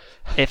 not.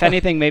 If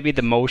anything, maybe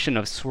the motion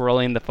of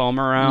swirling the foam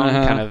around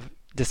kind of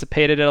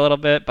dissipated it a little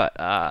bit, but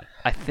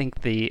I think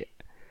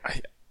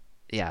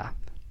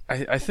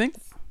I think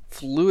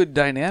fluid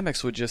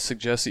dynamics would just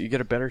suggest that you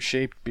get a better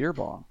shaped beer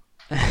bong.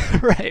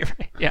 right,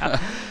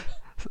 yeah.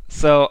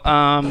 So,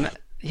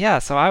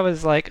 so I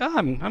was like, oh,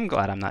 I'm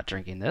glad I'm not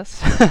drinking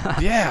this.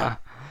 Yeah.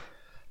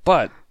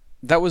 But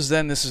that was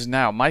then, this is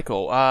now.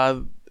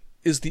 Michael,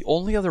 is the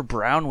only other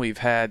brown we've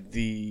had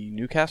the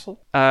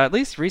Newcastle? At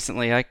least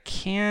recently. I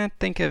can't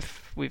think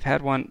if we've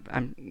had one.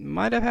 I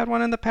might have had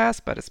one in the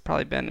past, but it's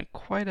probably been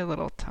quite a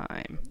little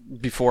time.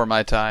 Before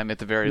my time, at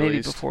the very least.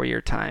 Maybe before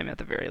your time, at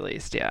the very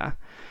least, yeah.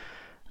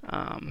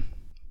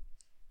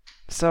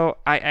 So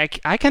I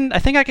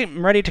think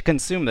I'm ready to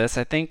consume this.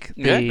 I think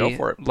the go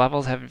for it.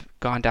 levels have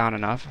gone down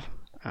enough.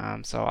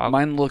 So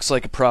mine looks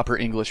like a proper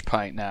English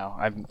pint now.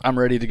 I'm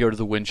ready to go to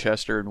the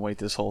Winchester and wait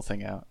this whole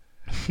thing out.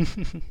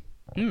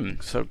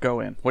 So go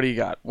in. What do you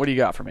got? What do you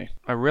got for me?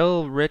 A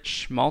real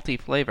rich malty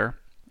flavor.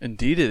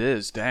 Indeed it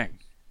is. Dang.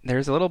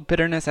 There's a little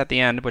bitterness at the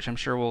end, which I'm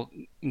sure will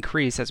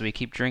increase as we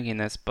keep drinking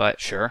this, but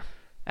Sure.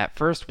 at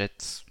first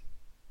it's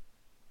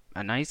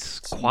a nice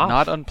quaff.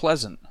 Not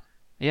unpleasant.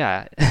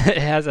 Yeah, it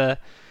has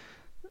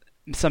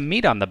some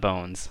meat on the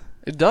bones.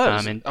 It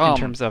does. In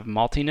terms of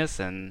maltiness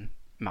and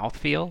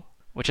mouthfeel,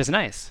 which is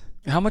nice.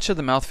 How much of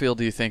the mouthfeel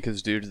do you think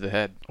is due to the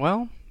head?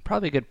 Well,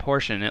 probably a good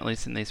portion, at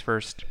least in these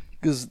first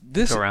Because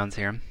this go-rounds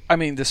here. I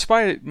mean,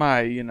 despite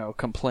my,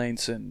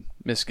 complaints and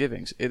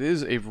misgivings, it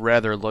is a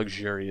rather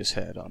luxurious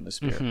head on this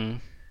beer. Mm-hmm.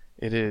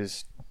 It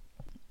is.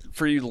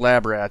 For you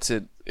lab rats,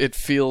 it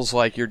feels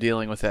like you're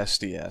dealing with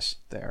SDS.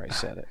 There, I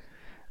said it.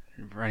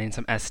 Running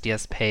some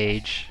SDS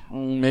page.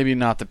 Maybe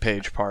not the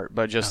page part,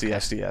 but just the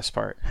SDS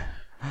part.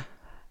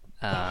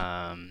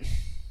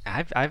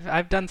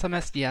 I've done some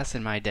SDS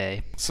in my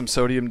day. Some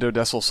sodium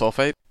dodecyl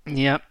sulfate?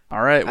 Yep.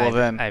 All right, well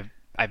then.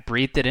 I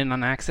breathed it in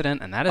on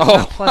accident, and that is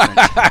not pleasant.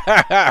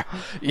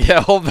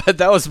 Yeah, I'll bet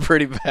that was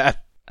pretty bad.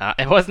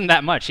 It wasn't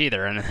that much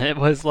either, and it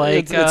was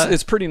like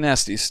it's pretty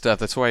nasty stuff.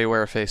 That's why you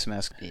wear a face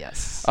mask.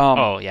 Yes.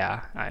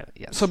 Yes.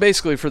 Yes. So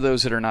basically, for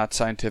those that are not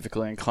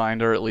scientifically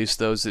inclined, or at least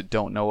those that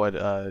don't know what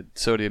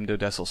sodium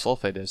dodecyl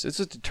sulfate is,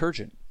 it's a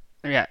detergent.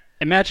 Yeah.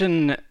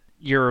 Imagine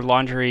your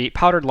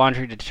powdered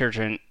laundry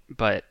detergent,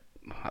 but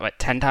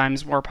 10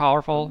 times more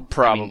powerful.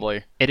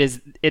 Probably. I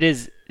mean, it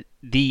is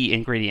the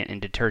ingredient in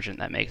detergent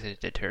that makes it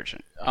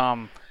detergent.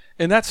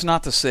 And that's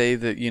not to say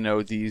that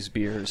these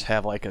beers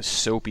have like a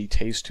soapy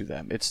taste to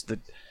them. It's the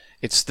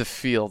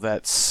feel,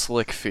 that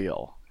slick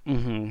feel,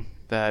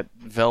 that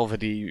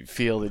velvety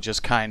feel that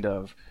just kind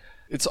of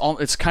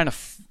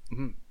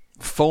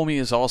foamy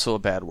is also a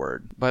bad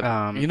word, but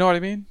you know what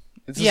I mean?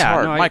 It's just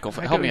hard. No, Michael,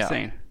 I help me get what out. you're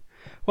saying.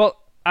 Well,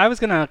 I was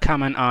gonna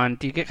comment on.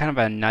 Do you get kind of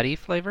a nutty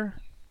flavor?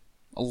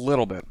 A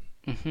little bit.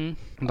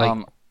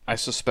 Mm-hmm. I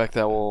suspect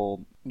that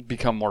will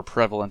become more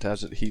prevalent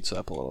as it heats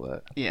up a little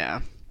bit.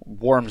 Yeah.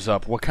 Warms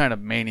up. What kind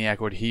of maniac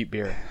would heat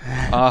beer?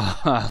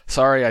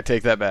 Sorry, I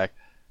take that back.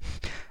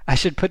 I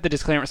should put the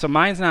disclaimer. So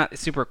mine's not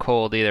super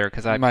cold either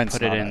because I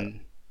put it in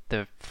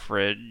the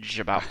fridge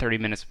about 30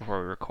 minutes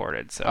before we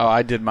recorded. So. Oh,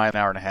 I did mine an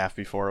hour and a half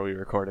before we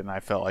recorded, and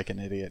I felt like an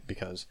idiot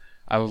because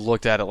I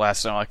looked at it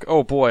last night. I'm like,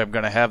 oh boy, I'm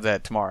going to have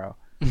that tomorrow.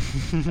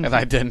 And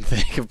I didn't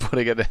think of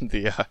putting it in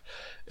the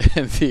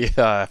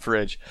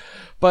fridge,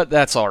 but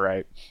that's all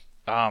right.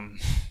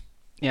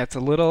 Yeah, it's a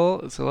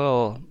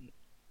little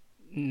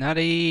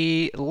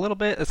nutty, a little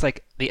bit. It's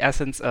like the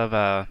essence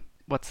of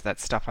what's that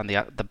stuff on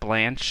the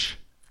blanch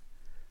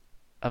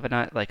of a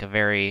nut, like a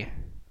very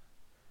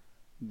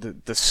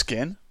the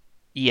skin,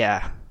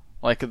 yeah,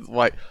 like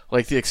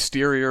the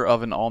exterior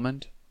of an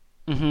almond.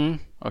 Mm-hmm.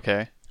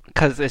 Okay.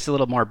 Because it's a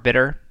little more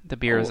bitter. The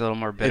beer is a little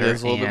more bitter. It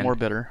is a little bit more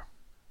bitter.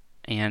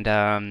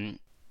 And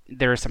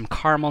there are some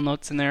caramel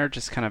notes in there,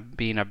 just kind of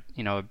being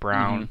a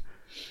brown.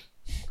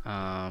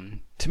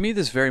 To me,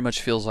 this very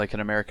much feels like an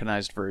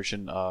Americanized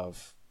version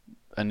of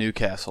a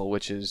Newcastle,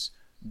 which is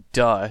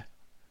duh.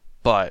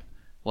 But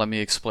let me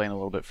explain a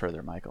little bit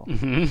further, Michael.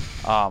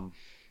 Mm-hmm.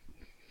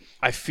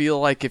 I feel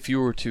like if you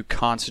were to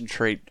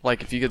concentrate,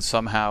 like if you could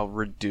somehow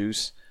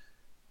reduce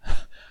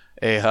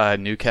a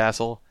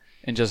Newcastle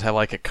and just have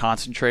like a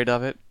concentrate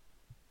of it,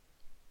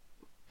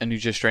 and you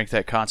just drank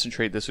that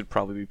concentrate, this would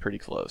probably be pretty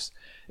close.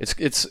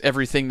 It's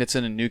everything that's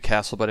in a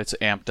Newcastle, but it's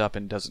amped up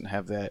and doesn't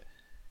have that,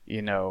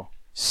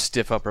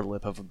 stiff upper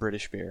lip of a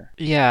British beer.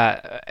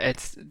 Yeah,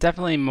 it's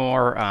definitely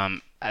more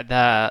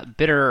the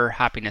bitter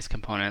hoppiness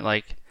component.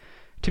 Like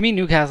To me,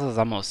 Newcastle is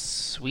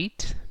almost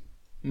sweet,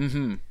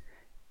 Mm-hmm.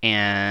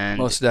 and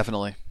Most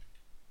definitely.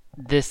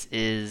 this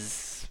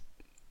is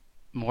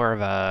more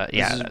of a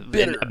This is it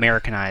bitter.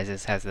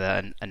 Americanizes, has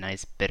a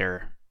nice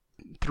bitter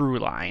through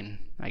line,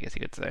 I guess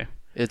you could say.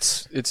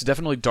 It's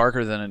definitely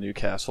darker than a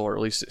Newcastle, or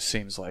at least it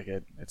seems like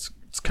it. It's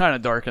kind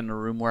of dark in the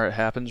room where it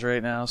happens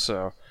right now,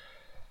 so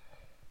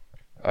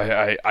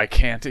I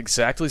can't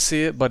exactly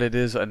see it, but it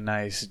is a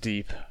nice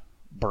deep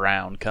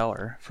brown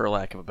color, for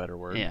lack of a better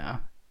word. Yeah,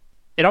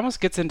 it almost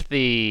gets into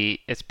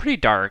it's pretty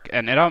dark,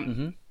 and it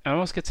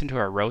almost gets into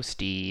a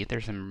roasty.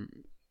 There's some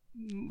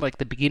like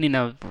the beginning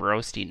of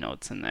roasty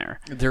notes in there.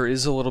 There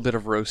is a little bit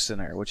of roast in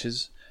there, which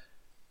is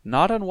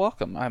not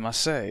unwelcome, I must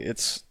say.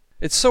 It's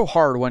so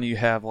hard when you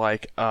have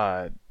like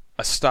a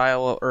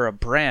style or a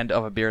brand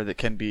of a beer that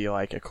can be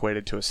like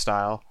equated to a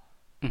style.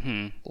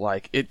 Mm-hmm.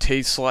 Like it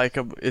tastes like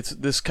it's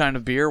this kind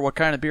of beer. What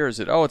kind of beer is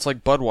it? Oh, it's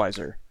like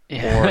Budweiser.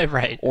 Yeah, Or,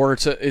 right. Or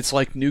it's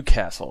like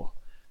Newcastle,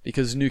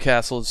 because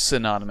Newcastle is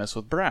synonymous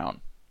with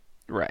brown.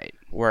 Right.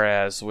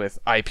 Whereas with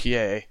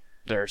IPA,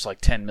 there's like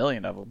 10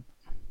 million of them,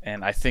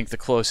 and I think the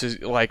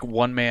closest, like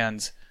one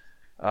man's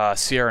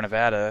Sierra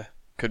Nevada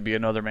could be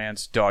another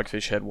man's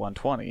Dogfish Head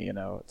 120. You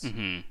know,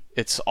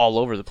 it's all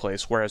over the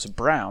place. Whereas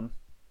brown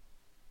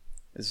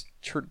is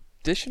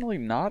traditionally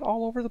not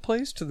all over the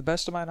place, to the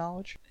best of my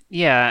knowledge.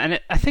 Yeah, and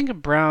I think a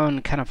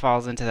brown kind of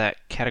falls into that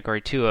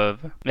category too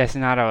of it's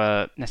not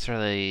a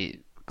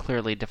necessarily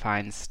clearly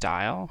defined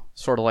style.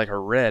 Sort of like a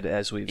red,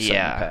 as we've said in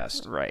the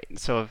past. Right.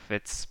 So if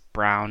it's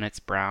brown, it's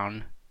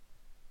brown.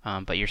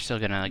 But you're still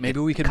gonna maybe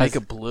we could make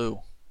a blue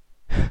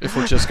if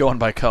we're just going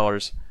by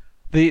colors.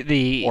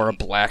 Or a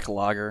black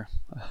lager.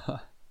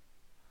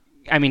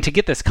 I mean, to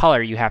get this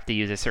color, you have to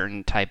use a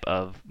certain type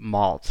of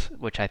malt,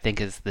 which I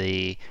think is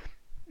the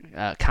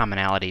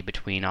commonality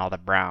between all the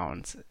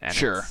browns. And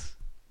Sure.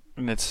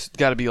 And it's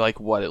got to be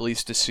like, what, at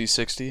least a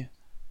C60?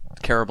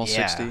 Caramel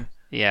 60?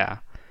 Yeah.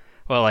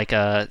 Well, like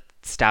a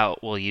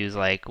stout will use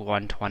like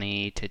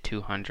 120 to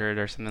 200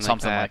 or something like that.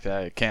 Something like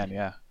that. It can,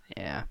 yeah.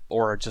 Yeah.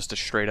 Or just a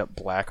straight up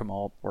black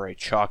malt or a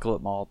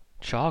chocolate malt.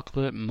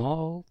 Chocolate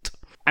malt.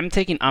 I'm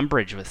taking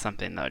umbrage with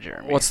something though,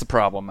 Jeremy. What's the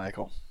problem,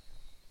 Michael?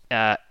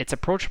 It's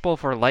approachable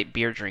for light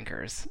beer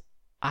drinkers.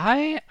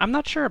 I'm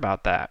not sure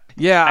about that.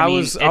 Yeah, I mean,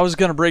 was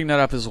gonna bring that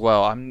up as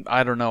well.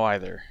 I don't know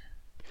either.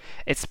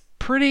 It's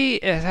pretty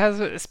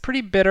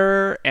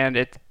bitter, and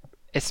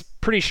it's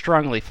pretty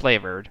strongly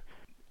flavored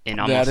in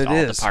almost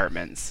all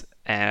departments.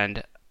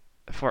 And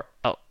for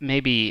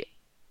maybe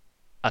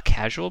a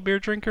casual beer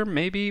drinker,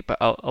 maybe, but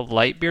a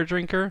light beer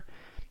drinker,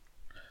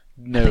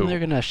 no, I think they're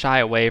gonna shy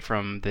away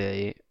from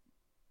the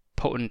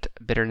potent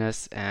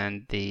bitterness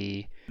and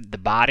the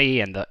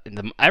body and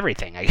the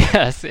everything. I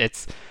guess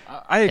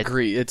I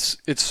agree.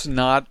 It's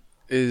not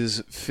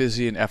as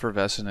fizzy and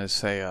effervescent as,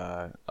 say,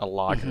 a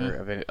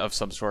lager of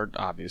some sort,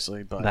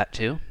 obviously, but that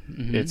too.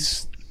 Mm-hmm.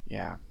 It's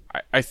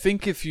I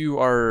think if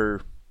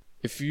your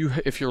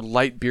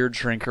light beer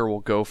drinker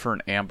will go for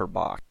an amber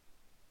bock,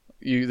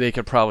 they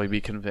could probably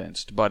be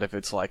convinced. But if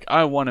it's like,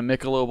 I want a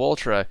Michelob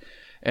Ultra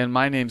and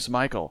my name's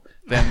Michael,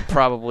 then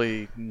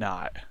probably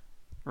not.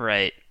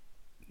 Right.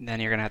 Then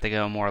you're gonna have to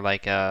go more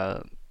like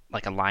a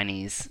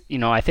Leinie's. You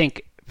know, I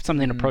think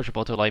something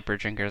approachable to a light beer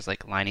drinker is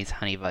like Leinie's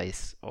Honey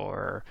Vice,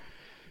 or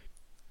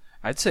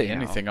I'd say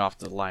anything off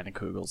the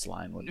Leinenkugels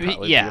line would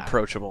probably be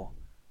approachable.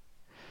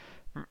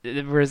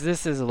 Whereas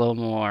this is a little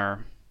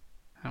more,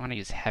 I want to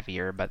use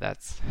heavier, but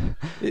that's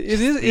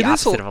the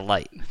opposite of a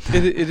light.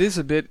 It is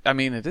a bit. I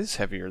mean, it is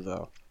heavier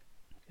though.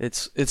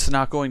 It's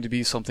not going to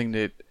be something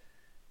that.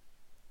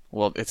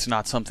 Well, it's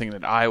not something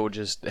that I would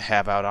just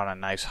have out on a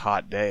nice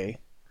hot day.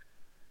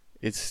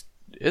 It's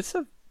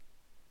a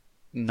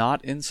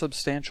not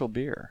insubstantial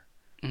beer.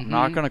 Mm-hmm. I'm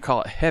not going to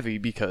call it heavy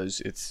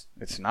because it's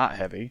not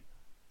heavy.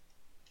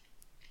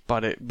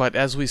 But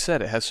as we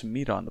said, it has some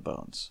meat on the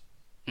bones.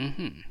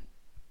 Mm-hmm.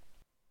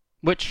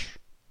 Which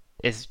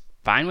is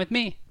fine with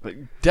me. But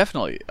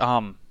definitely.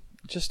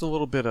 Just a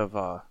little bit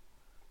of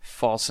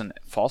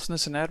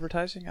falseness in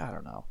advertising. I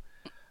don't know.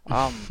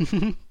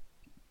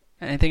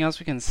 Anything else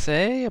we can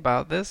say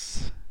about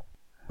this?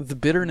 The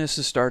bitterness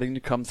is starting to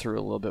come through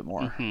a little bit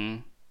more,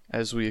 Mm-hmm.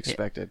 as we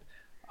expected.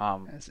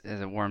 As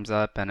it warms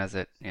up and as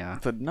it,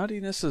 The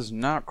nuttiness is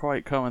not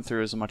quite coming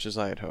through as much as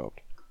I had hoped.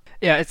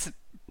 Yeah,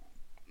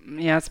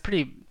 it's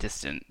pretty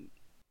distant.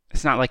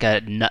 It's not like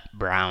a nut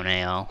brown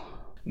ale.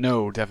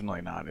 No,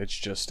 definitely not. It's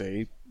just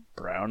a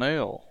brown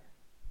ale.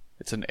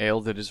 It's an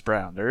ale that is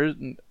brown. There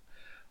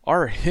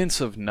are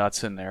hints of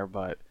nuts in there,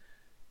 but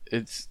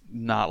it's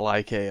not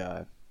like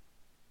a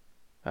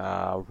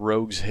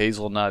Rogue's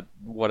hazelnut,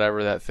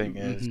 whatever that thing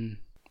is. Mm-hmm.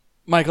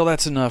 Michael,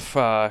 that's enough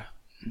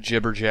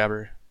jibber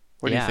jabber.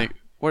 What do you think?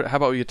 How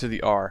about we get to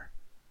the R?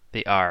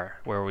 The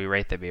R, where we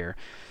rate the beer.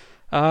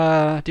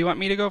 Do you want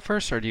me to go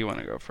first, or do you want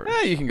to go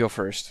first? You can go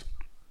first.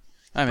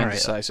 I'm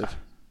indecisive.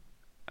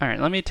 All right,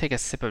 let me take a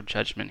sip of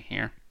judgment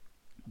here.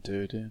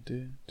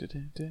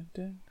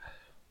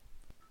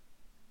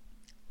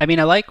 I mean,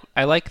 I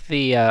like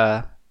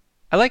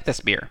this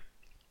beer.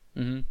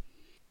 Mm-hmm.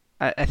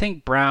 I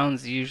think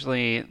browns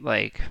usually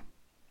like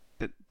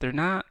they're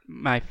not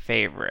my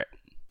favorite.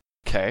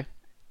 Okay.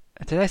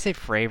 Did I say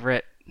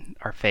favorite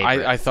or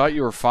favorite? I thought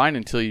you were fine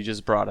until you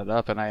just brought it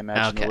up, and I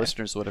imagine the Okay.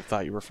 listeners would have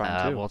thought you were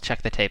fine too. We'll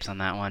check the tapes on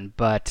that one,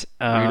 but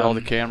Read all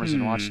the cameras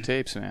and watch the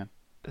tapes, man.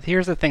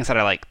 Here's the things that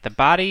I like: the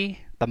body,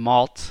 the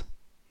malt.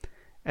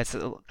 It's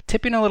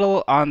tipping a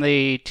little on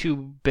the too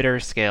bitter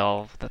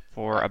scale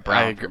for a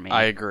brown for me.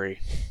 I agree.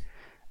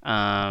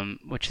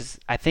 Which is,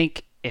 I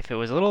think, if it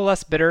was a little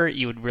less bitter,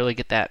 you would really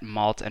get that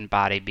malt and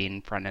body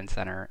being front and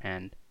center,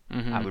 and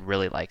I would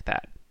really like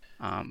that.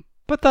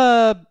 But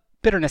the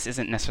bitterness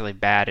isn't necessarily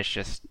bad. It's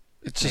just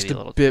a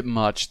little bit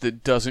much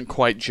that doesn't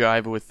quite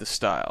jive with the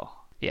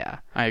style. Yeah,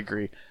 I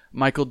agree.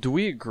 Michael, do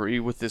we agree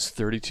with this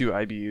 32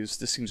 IBUs?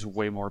 This seems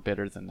way more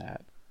bitter than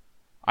that.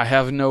 I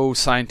have no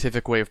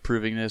scientific way of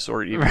proving this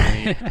or even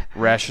any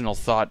rational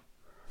thought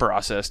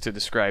process to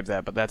describe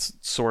that, but that's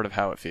sort of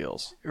how it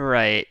feels.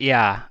 right.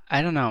 Yeah,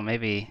 I don't know.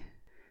 Maybe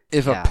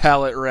If a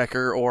pallet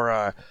wrecker or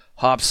a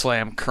hop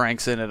slam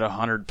cranks in at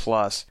 100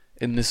 plus,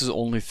 and this is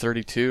only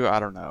 32,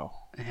 I don't know.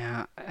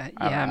 Yeah, I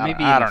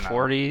maybe don't in the know.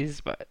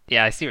 40s, but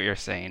yeah, I see what you're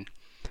saying.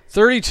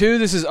 32,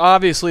 this is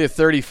obviously a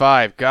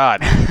 35.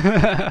 God.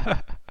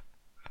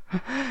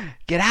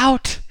 Get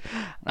out!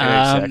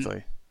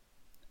 Exactly.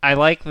 I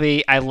like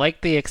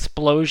the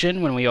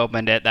explosion when we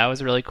opened it. That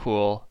was really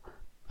cool.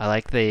 I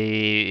like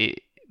the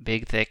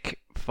big thick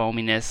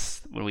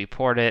foaminess when we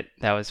poured it.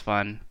 That was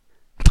fun.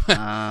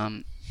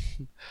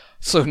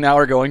 So now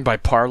we're going by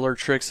parlor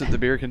tricks that the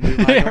beer can do,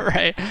 Michael?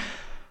 Right.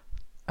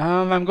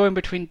 I'm going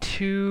between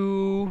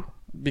two.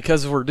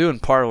 Because if we're doing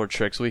parlor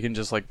tricks, we can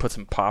just like put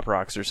some pop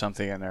rocks or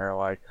something in there,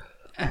 like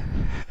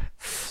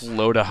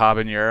float a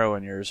habanero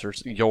in yours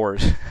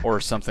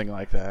or something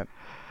like that.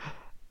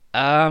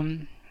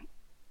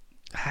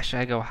 Should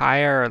I go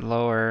higher or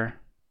lower?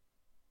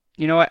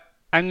 You know what?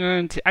 I'm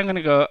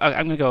gonna go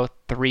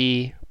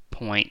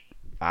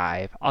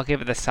 3.5. I'll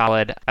give it the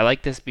solid. I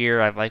like this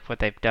beer. I like what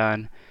they've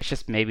done. It's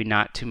just maybe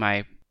not to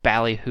my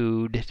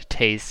ballyhooed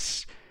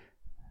tastes,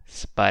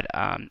 but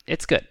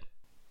it's good.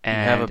 And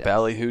You have a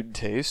ballyhooed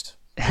taste?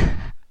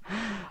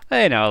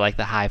 I know, like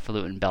the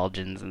highfalutin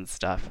Belgians and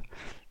stuff.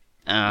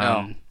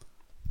 No.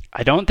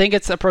 I don't think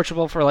it's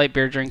approachable for light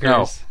beer drinkers.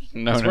 No,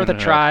 It's no, worth no, a no.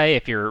 try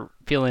if you're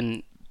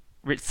feeling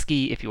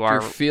risky. If you are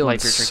If you're feeling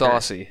light beer drinker.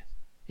 saucy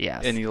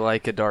Yes. and you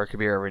like a dark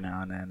beer every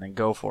now and then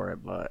go for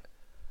it. But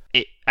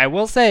I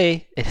will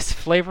say it is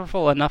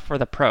flavorful enough for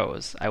the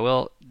pros.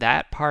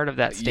 That part of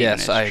that statement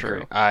yes, is I true.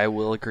 agree. I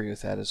will agree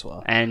with that as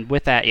well. And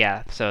with that,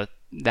 yeah. So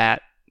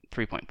that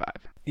 3.5.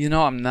 You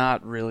know, I'm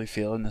not really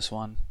feeling this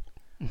one.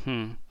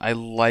 Mm-hmm. I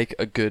like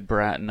a good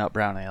nut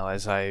brown ale,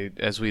 as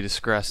we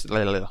discussed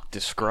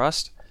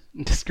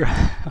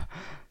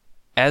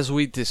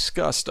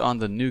on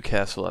the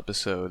Newcastle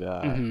episode.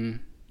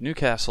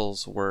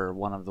 Newcastles were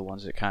one of the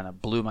ones that kind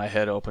of blew my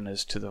head open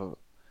as to the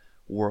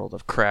world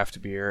of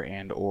craft beer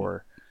and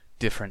or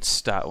different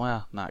style.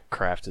 Well, not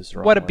craft is the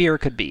wrong What a word. beer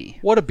could be.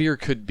 What a beer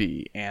could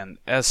be, and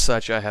as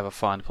such, I have a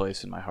fond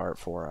place in my heart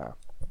for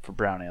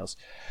brown ales.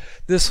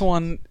 This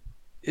one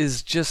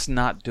is just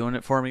not doing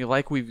it for me.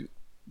 Like we've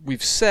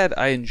said,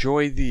 I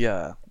enjoy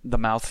the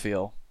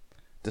mouthfeel,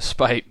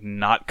 despite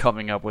not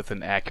coming up with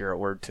an accurate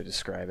word to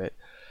describe it.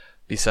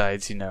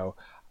 Besides,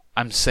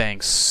 I'm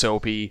saying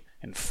soapy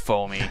and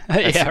foamy.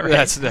 Yeah,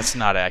 right. That's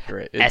not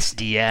accurate.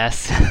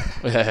 SDS.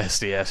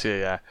 SDS,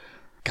 yeah.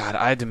 God,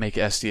 I had to make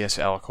SDS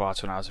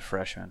aliquots when I was a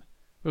freshman.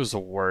 It was the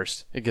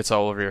worst. It gets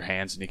all over your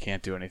hands and you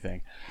can't do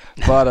anything.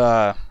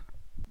 But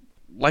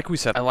like we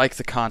said, I like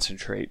the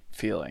concentrate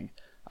feeling.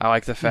 I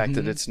like the fact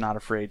that it's not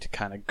afraid to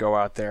kind of go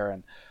out there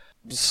and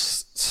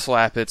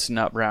slap its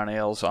nut brown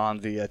ales on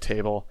the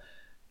table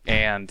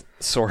and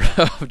sort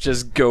of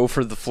just go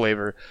for the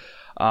flavor.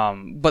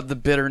 But the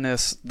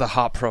bitterness, the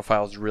hop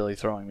profile is really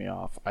throwing me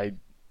off. I'm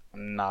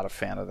not a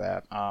fan of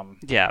that.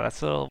 Yeah,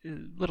 that's a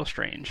little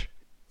strange.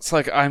 It's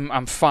like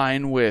I'm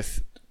fine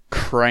with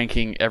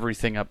cranking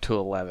everything up to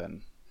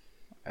 11,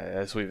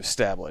 as we've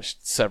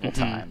established several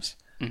times.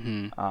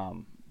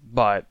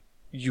 But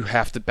you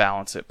have to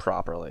balance it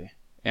properly.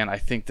 And I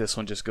think this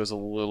one just goes a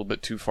little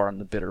bit too far in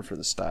the bitter for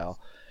the style.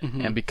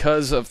 And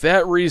because of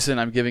that reason,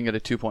 I'm giving it a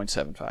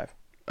 2.75.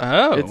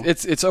 Oh.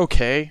 It's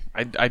okay.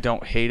 I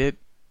don't hate it.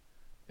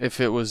 If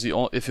it was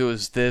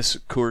this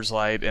Coors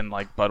Light and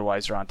like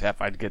Budweiser on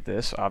tap, I'd get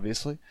this,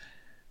 obviously.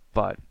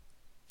 But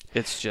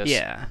it's just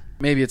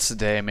maybe it's the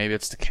day, maybe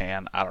it's the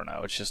can. I don't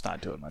know. It's just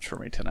not doing much for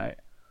me tonight.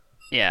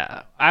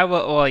 Yeah, I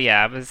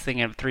was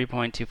thinking of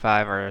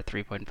 3.25 or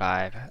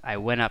 3.5. I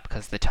went up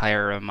because the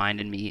tire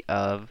reminded me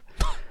of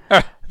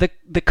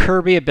the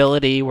Kirby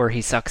ability where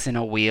he sucks in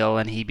a wheel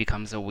and he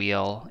becomes a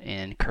wheel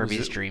in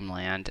Kirby's Dream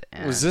Land.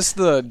 And Was this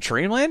the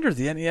Dreamland or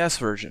the NES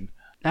version?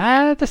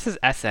 This is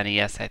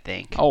SNES, I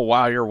think. Oh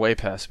wow, you're way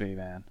past me,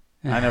 man.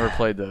 I never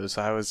played those.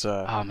 I was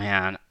Oh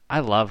man,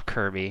 I love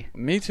Kirby.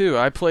 Me too.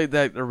 I played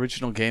that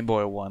original Game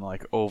Boy one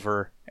like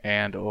over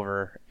and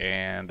over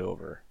and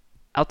over.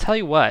 I'll tell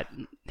you what.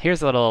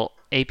 Here's a little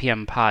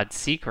APM Pod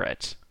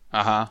secret.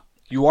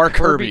 You are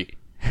Kirby.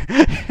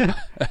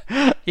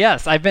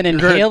 Yes, I've been You're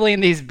gonna- inhaling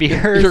these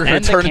beers You're going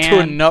and to the turn into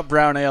a can. nut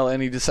brown ale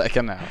any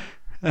second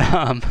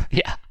now.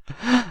 Yeah.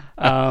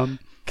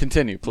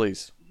 Continue,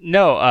 please.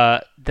 No,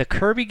 the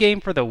Kirby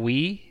game for the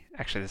Wii.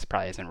 Actually, this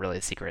probably isn't really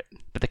a secret,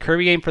 but the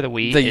Kirby game for the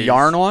Wii. The is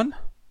yarn one?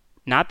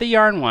 Not the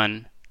yarn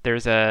one.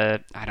 There's I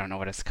don't know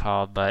what it's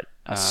called, but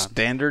A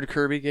standard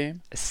Kirby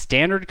game? a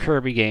standard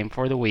Kirby game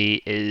for the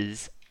Wii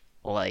is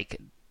like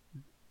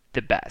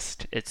the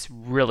best. It's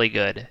really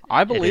good.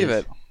 I believe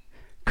is it.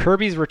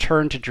 Kirby's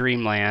Return to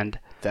Dreamland.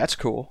 That's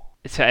cool.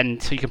 So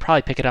you can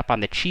probably pick it up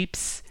on the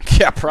cheaps,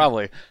 Yeah,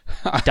 probably.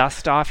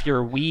 dust off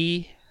your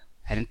Wii,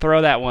 and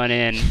throw that one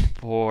in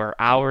for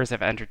hours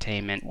of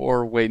entertainment.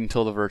 Or wait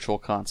until the virtual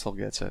console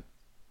gets it.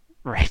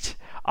 Right.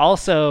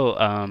 Also,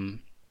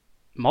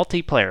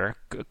 multiplayer,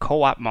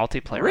 co-op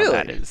multiplayer. Really?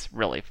 That is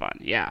really fun.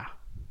 Yeah.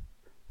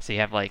 So you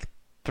have like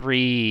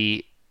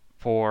 3,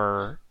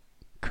 4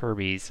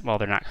 Kirby's. Well,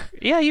 they're not.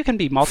 Yeah, you can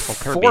be multiple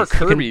Kirby's. 4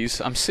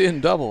 Kirby's? I'm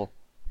seeing double.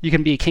 You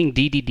can be King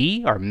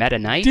DDD or Meta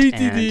Knight,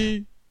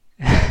 DDD.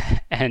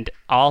 and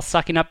all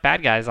sucking up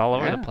bad guys all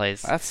over Yeah, the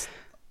place. That's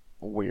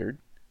weird.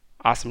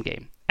 Awesome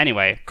game.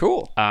 Anyway,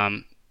 Cool.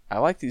 I I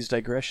like these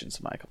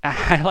digressions, Michael.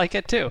 like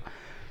it too.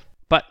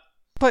 But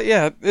But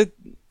yeah,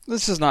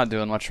 this is not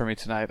doing much for me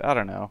tonight. I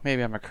don't know.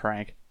 Maybe I'm a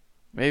crank.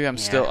 Maybe I'm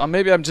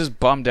maybe I'm just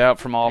bummed out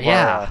from all of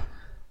our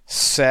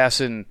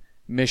sass and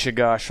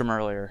mishigosh from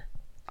earlier.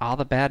 all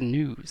the bad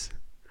news.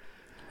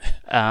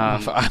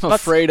 I'm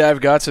afraid I've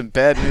got some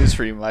bad news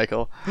for you,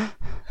 Michael.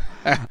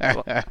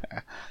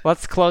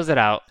 Let's close it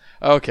out.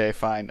 Okay,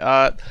 fine.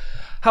 How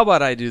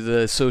about I do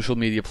the social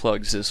media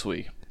plugs this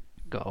week?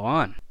 Go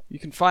on. You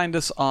can find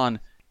us on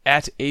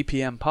at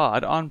APM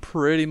Pod on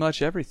pretty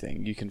much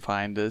everything. You can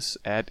find us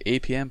at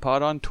APM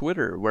Pod on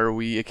Twitter, where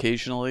we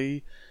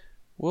occasionally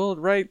will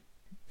write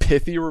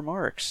pithy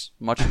remarks,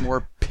 much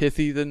more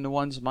pithy than the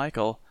ones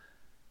Michael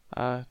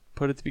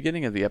put at the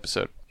beginning of the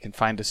episode. You can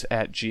find us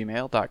at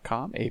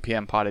gmail.com,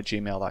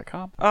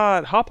 apmpod@gmail.com.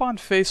 Hop on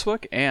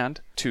Facebook, and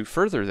to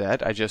further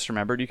that, I just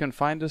remembered you can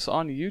find us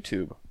on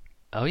YouTube.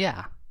 Oh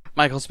yeah.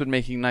 Michael's been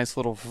making nice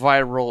little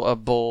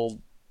viral-able,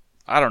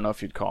 I don't know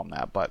if you'd call them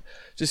that, but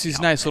just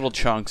these nice little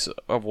chunks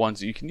of ones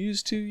that you can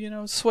use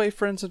to, sway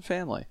friends and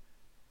family.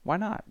 Why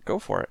not? Go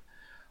for it.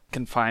 You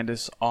can find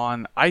us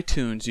on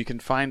iTunes. You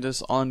can find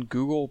us on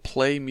Google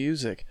Play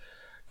Music.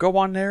 Go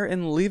on there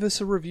and leave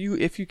us a review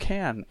if you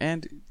can,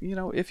 and,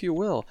 if you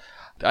will.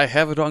 I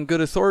have it on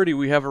good authority.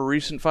 We have a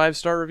recent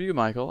 5-star review,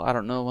 Michael. I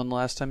don't know when the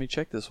last time you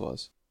checked this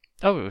was.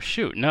 Oh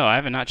shoot, no, I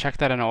have not checked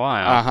that in a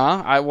while.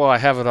 I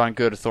have it on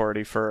good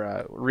authority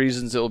for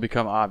reasons that will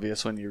become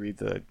obvious when you read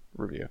the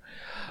review.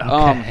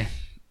 Okay.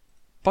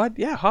 But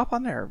yeah, hop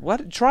on there.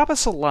 Drop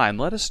us a line.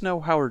 Let us know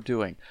how we're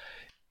doing.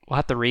 We'll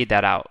have to read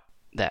that out,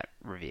 that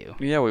review.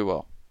 Yeah, we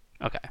will.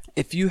 Okay.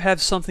 If you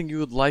have something you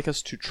would like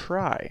us to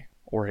try,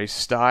 or a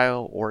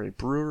style, or a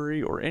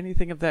brewery, or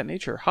anything of that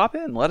nature, hop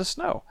in. Let us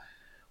know.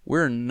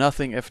 We're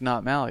nothing if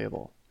not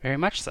malleable. Very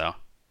much so.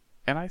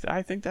 And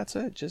I think that's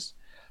it. Just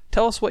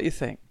tell us what you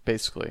think,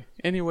 basically.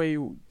 Any way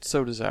you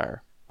so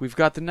desire. We've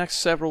got the next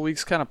several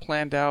weeks kind of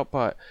planned out,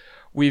 but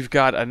we've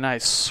got a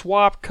nice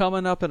swap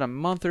coming up in a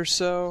month or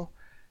so,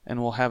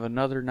 and we'll have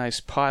another nice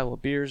pile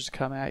of beers to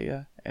come at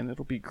you, and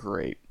it'll be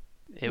great.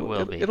 It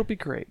will be. It'll be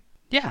great.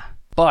 Yeah.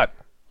 But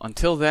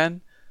until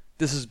then,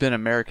 this has been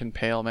American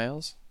Pale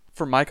Males.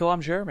 For Michael,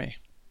 I'm Jeremy.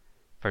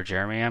 For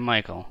Jeremy and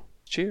Michael.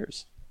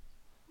 Cheers.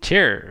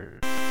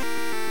 Cheers.